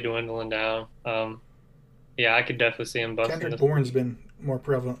slowly dwindling down. Yeah, I could definitely see him busting. Kendrick Bourne's been more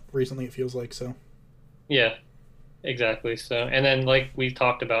prevalent recently, it feels like, so. Yeah, exactly. So, and then like we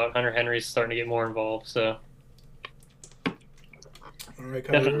talked about, Hunter Henry's starting to get more involved. So, all right,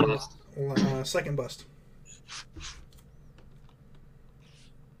 Kyle, second bust.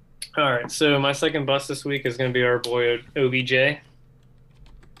 All right, so my second bust this week is going to be our boy OBJ.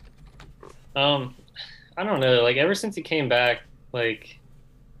 I don't know. Like ever since he came back, like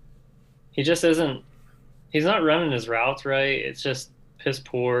he just isn't. He's not running his routes right. It's just piss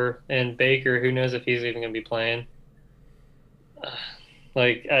poor. And Baker, who knows if he's even going to be playing. I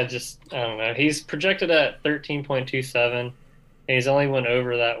don't know. He's projected at 13.27, and he's only went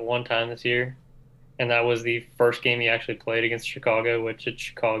over that one time this year, and that was the first game he actually played against Chicago, which it's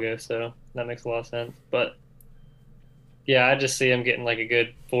Chicago, so that makes a lot of sense. But yeah, I just see him getting like a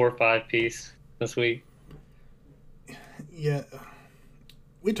good 4 or 5 piece this week. Yeah,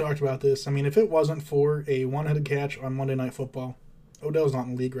 we talked about this. I mean, if it wasn't for a one-headed catch on Monday Night Football, Odell's not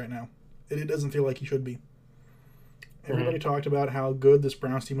in the league right now. It doesn't feel like he should be. Everybody talked about how good this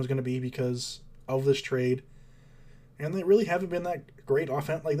Browns team was going to be because of this trade, and they really haven't been that great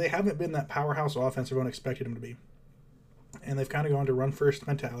offense. Like, they haven't been that powerhouse offense everyone expected them to be. And they've kind of gone to run-first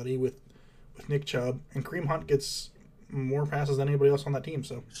mentality with Nick Chubb, and Kareem Hunt gets more passes than anybody else on that team,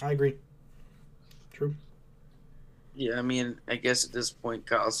 so I agree. True. Yeah, I mean, I guess at this point,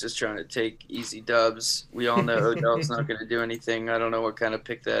 Kyle's just trying to take easy dubs. We all know Odell's not going to do anything. I don't know what kind of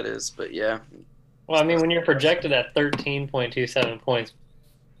pick that is, but yeah. Well, I mean, when you're projected at 13.27 points,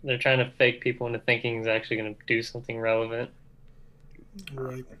 they're trying to fake people into thinking he's actually going to do something relevant.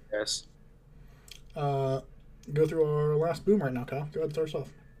 Right. Yes. Go through our last boom right now, Kyle. Go ahead and start us off.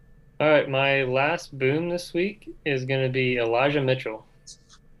 All right, my last boom this week is going to be Elijah Mitchell.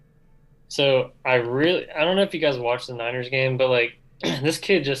 So I don't know if you guys watched the Niners game, but like this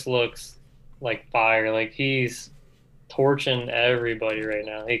kid just looks like fire. Like he's torching everybody right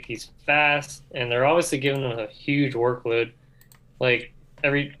now. Like he's fast, and they're obviously giving him a huge workload. Like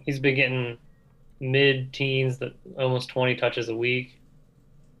he's been getting mid-teens, almost 20 touches a week.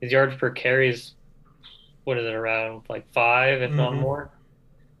 His yards per carry is around like 5, if not more.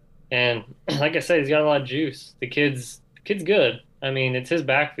 And like I said, he's got a lot of juice. The kid's good. I mean, it's his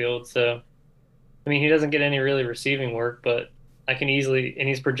backfield, so I mean, he doesn't get any really receiving work, but I can easily, and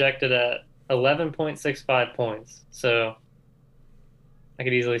he's projected at 11.65 points. So I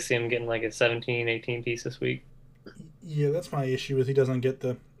could easily see him getting like a 17, 18 piece this week. Yeah, that's my issue is he doesn't get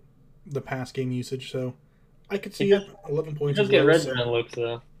the pass game usage, so I could see it. 11 points he is does get low. red zone looks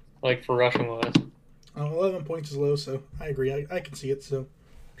though, like for rushing wise. 11 points is low, so I agree. I can see it. So,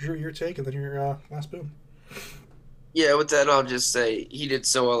 Drew, your take, and then your last boom. Yeah, with that, I'll just say he did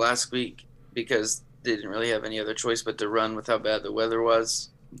so well last week because they didn't really have any other choice but to run with how bad the weather was.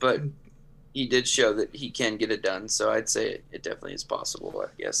 But he did show that he can get it done, so I'd say it definitely is possible,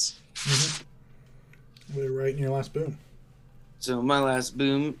 I guess. We're right in your last boom. So my last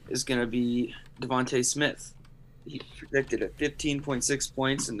boom is going to be Devontae Smith. He's projected at 15.6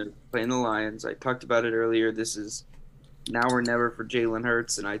 points, and they're playing the Lions. I talked about it earlier. This is now or never for Jalen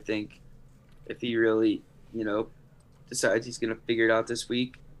Hurts, and I think if he really, decides he's going to figure it out this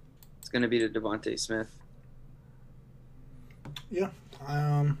week, it's going to be to Devontae Smith. Yeah.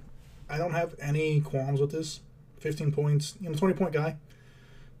 I don't have any qualms with this. 15 points, 20-point guy.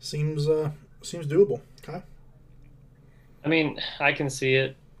 Seems doable. Kyle? I mean, I can see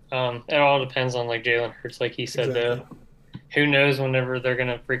it. It all depends on like Jalen Hurts, like he said, Exactly. though. Who knows whenever they're going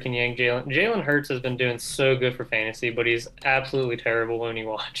to freaking yank Jalen. Jalen Hurts has been doing so good for fantasy, but he's absolutely terrible when you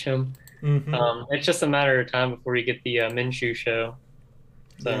watch him. It's just a matter of time before you get the Minshew show.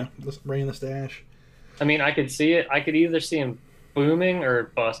 So, yeah, let's bring in the stash. I mean, I could see it. I could either see him booming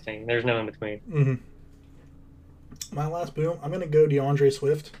or busting. There's no in between. My last boom, I'm going to go DeAndre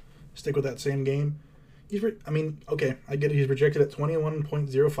Swift. Stick with that same game. I get it. He's projected at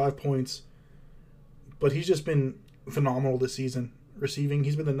 21.05 points, but he's just been phenomenal this season. Receiving,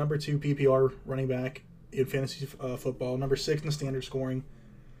 he's been the number 2 PPR running back in fantasy football, number 6 in the standard scoring.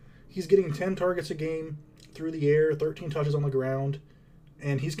 He's getting 10 targets a game through the air, 13 touches on the ground,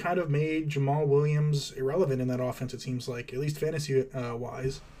 and he's kind of made Jamal Williams irrelevant in that offense, it seems like, at least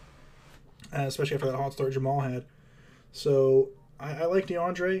fantasy-wise, especially after that hot start Jamal had. So I like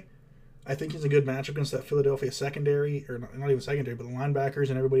DeAndre. I think he's a good matchup against that Philadelphia secondary, or not even secondary, but the linebackers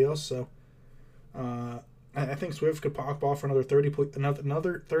and everybody else. So I think Swift could pop off for another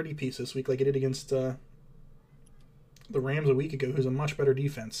 30 piece this week, like he did against the Rams a week ago, who's a much better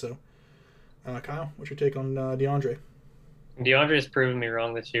defense. So, Kyle, what's your take on DeAndre? DeAndre has proven me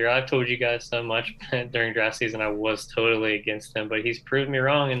wrong this year. I've told you guys so much during draft season I was totally against him, but he's proven me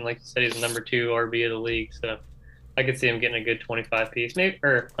wrong. And like you said, he's the number 2 RB of the league. So I could see him getting a good 25 piece, maybe,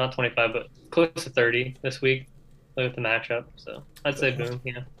 or not 25, but close to 30 this week with the matchup. So I'd say boom,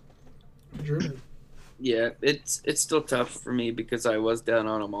 yeah. Drew? Yeah, it's still tough for me because I was down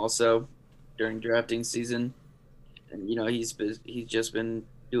on him also during drafting season, and he's just been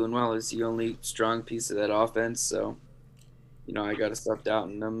doing well. He's the only strong piece of that offense, so I got to stop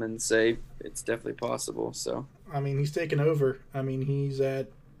doubting him and say it's definitely possible. So I mean, he's taken over. I mean, he's at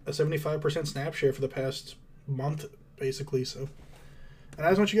a 75% snap share for the past month, basically. So, and I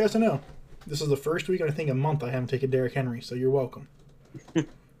just want you guys to know, this is the first week in, I think, a month I haven't taken Derrick Henry, so you're welcome.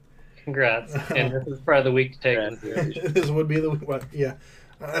 Congrats. And this is probably the week to take him. This would be the week. Well, yeah.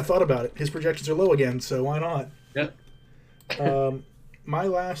 I thought about it. His projections are low again, so why not? Yep. My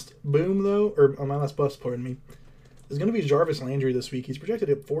last boom, though, or my last bust, pardon me, is going to be Jarvis Landry this week. He's projected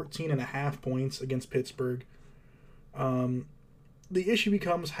at 14.5 points against Pittsburgh. The issue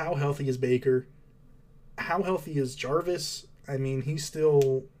becomes, how healthy is Baker? How healthy is Jarvis? I mean, he's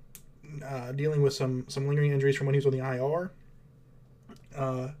still dealing with some lingering injuries from when he was on the IR.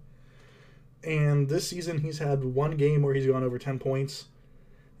 And this season he's had one game where he's gone over 10 points,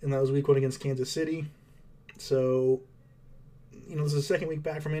 and that was week 1 against Kansas City. So, this is the second week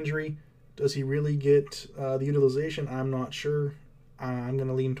back from injury. Does he really get the utilization? I'm not sure. I'm going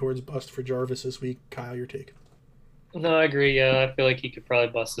to lean towards bust for Jarvis this week. Kyle, your take? No, I agree. Yeah, I feel like he could probably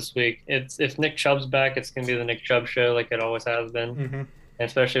bust this week. If Nick Chubb's back, it's going to be the Nick Chubb show like it always has been. Mm-hmm. And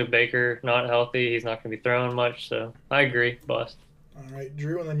especially with Baker not healthy, he's not going to be throwing much. So I agree, bust. All right,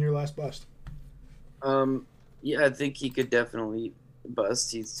 Drew, and then your last bust. Yeah, I think he could definitely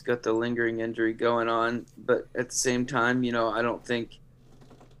bust. He's got the lingering injury going on, but at the same time, I don't think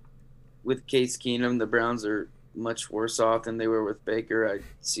with Case Keenum, the Browns are much worse off than they were with Baker. I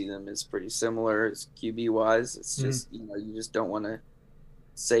see them as pretty similar as QB wise. It's just, you just don't want to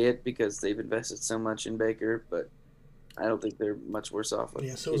say it because they've invested so much in Baker, but I don't think they're much worse off.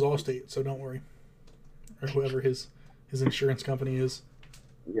 Yeah, so is Allstate, so don't worry. Or whoever his insurance company is.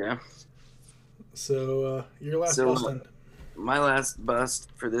 Yeah. So, your last bust then. My last bust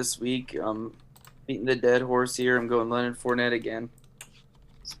for this week, beating the dead horse here. I'm going Leonard Fournette again.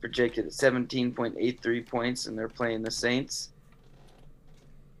 It's projected at 17.83 points, and they're playing the Saints.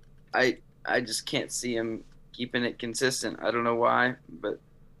 I just can't see him keeping it consistent. I don't know why, but,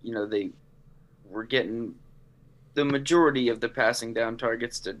 they were getting the majority of the passing down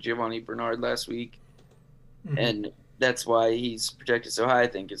targets to Giovanni Bernard last week. Mm-hmm. And that's why he's projected so high, I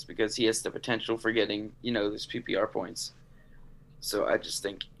think, is because he has the potential for getting, those PPR points. So I just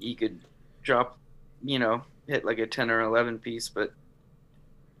think he could drop, hit like a 10 or 11 piece, but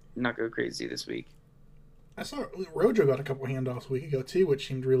not go crazy this week. I saw Rojo got a couple handoffs a week ago, too, which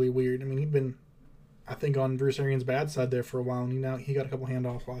seemed really weird. I mean, he'd been, I think, on Bruce Arians' bad side there for a while, and he got a couple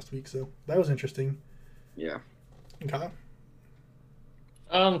handoffs last week, so that was interesting. Yeah. And Kyle?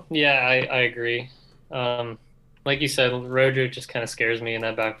 Yeah, I agree. Like you said, Rojo just kind of scares me in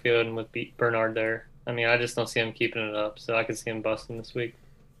that backfield, and with Bernard there, I mean, I just don't see him keeping it up, so I could see him busting this week.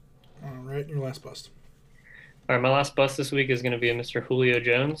 All right, your last bust. All right, my last bust this week is going to be a Mr. Julio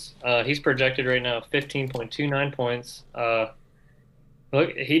Jones. He's projected right now 15.29 points.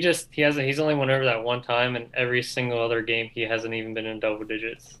 Look, he's only went over that one time, and every single other game he hasn't even been in double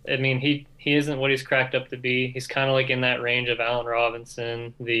digits. I mean, he isn't what he's cracked up to be. He's kind of like in that range of Allen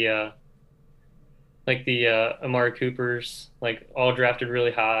Robinson, the Amari Coopers, like all drafted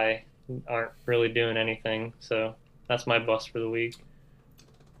really high, aren't really doing anything. So that's my bust for the week.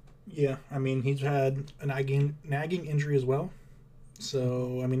 Yeah, I mean, he's had a nagging injury as well.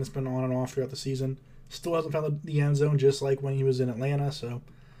 So, I mean, it's been on and off throughout the season. Still hasn't found the end zone, just like when he was in Atlanta. So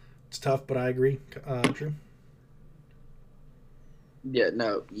it's tough, but I agree. Drew? Yeah,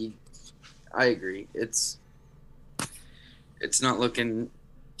 no, I agree. It's not looking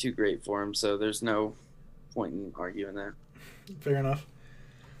too great for him, so there's no point in arguing that. Fair enough.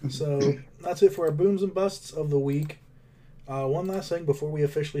 So that's it for our booms and busts of the week. One last thing before we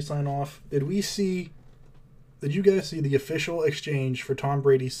officially sign off. Did you guys see the official exchange for Tom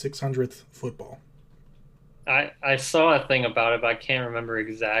Brady's 600th football? I saw a thing about it, but I can't remember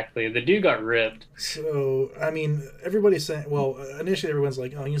exactly. The dude got ripped. So, I mean, everybody's saying, well, initially everyone's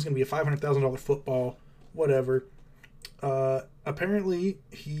like, oh, he's going to be a $500,000 football, whatever. apparently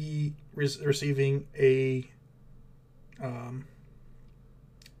he receiving a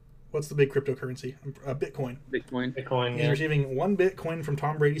what's the big cryptocurrency? Bitcoin. Bitcoin. He's receiving 1 Bitcoin from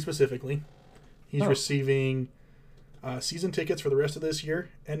Tom Brady specifically. He's receiving season tickets for the rest of this year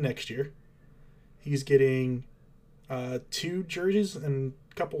and next year. He's getting 2 jerseys and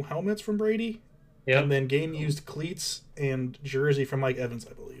a couple helmets from Brady. Yep. And then game-used cleats and jersey from Mike Evans,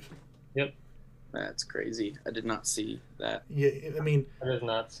 I believe. Yep. That's crazy. I did not see that. Yeah, I mean... That is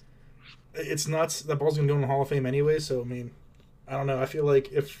nuts. It's nuts. That ball's going to go in the Hall of Fame anyway, so, I mean... I don't know. I feel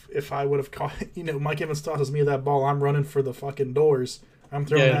like if I would have caught... Mike Evans tosses me that ball, I'm running for the fucking doors. I'm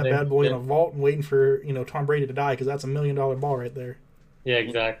throwing that bad boy in a vault and waiting for, Tom Brady to die, because that's $1 million ball right there. Yeah,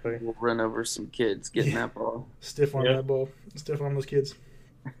 exactly. We'll run over some kids getting that ball. Stiff arm that ball. Stiff arm those kids.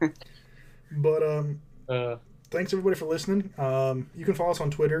 But thanks everybody for listening. You can follow us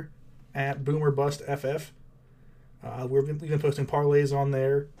on Twitter at BoomerBustFF. We've been posting parlays on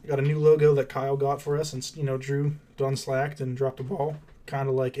there. We got a new logo that Kyle got for us, and Drew done slacked and dropped a ball, kind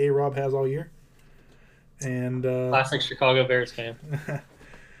of like A-Rob has all year. And classic Chicago Bears fan.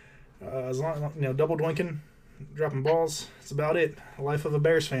 As long double doinking, dropping balls. That's about it. Life of a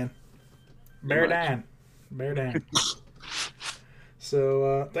Bears fan. Bear down.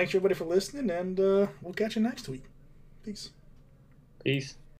 So thanks everybody for listening, and we'll catch you next week. Peace.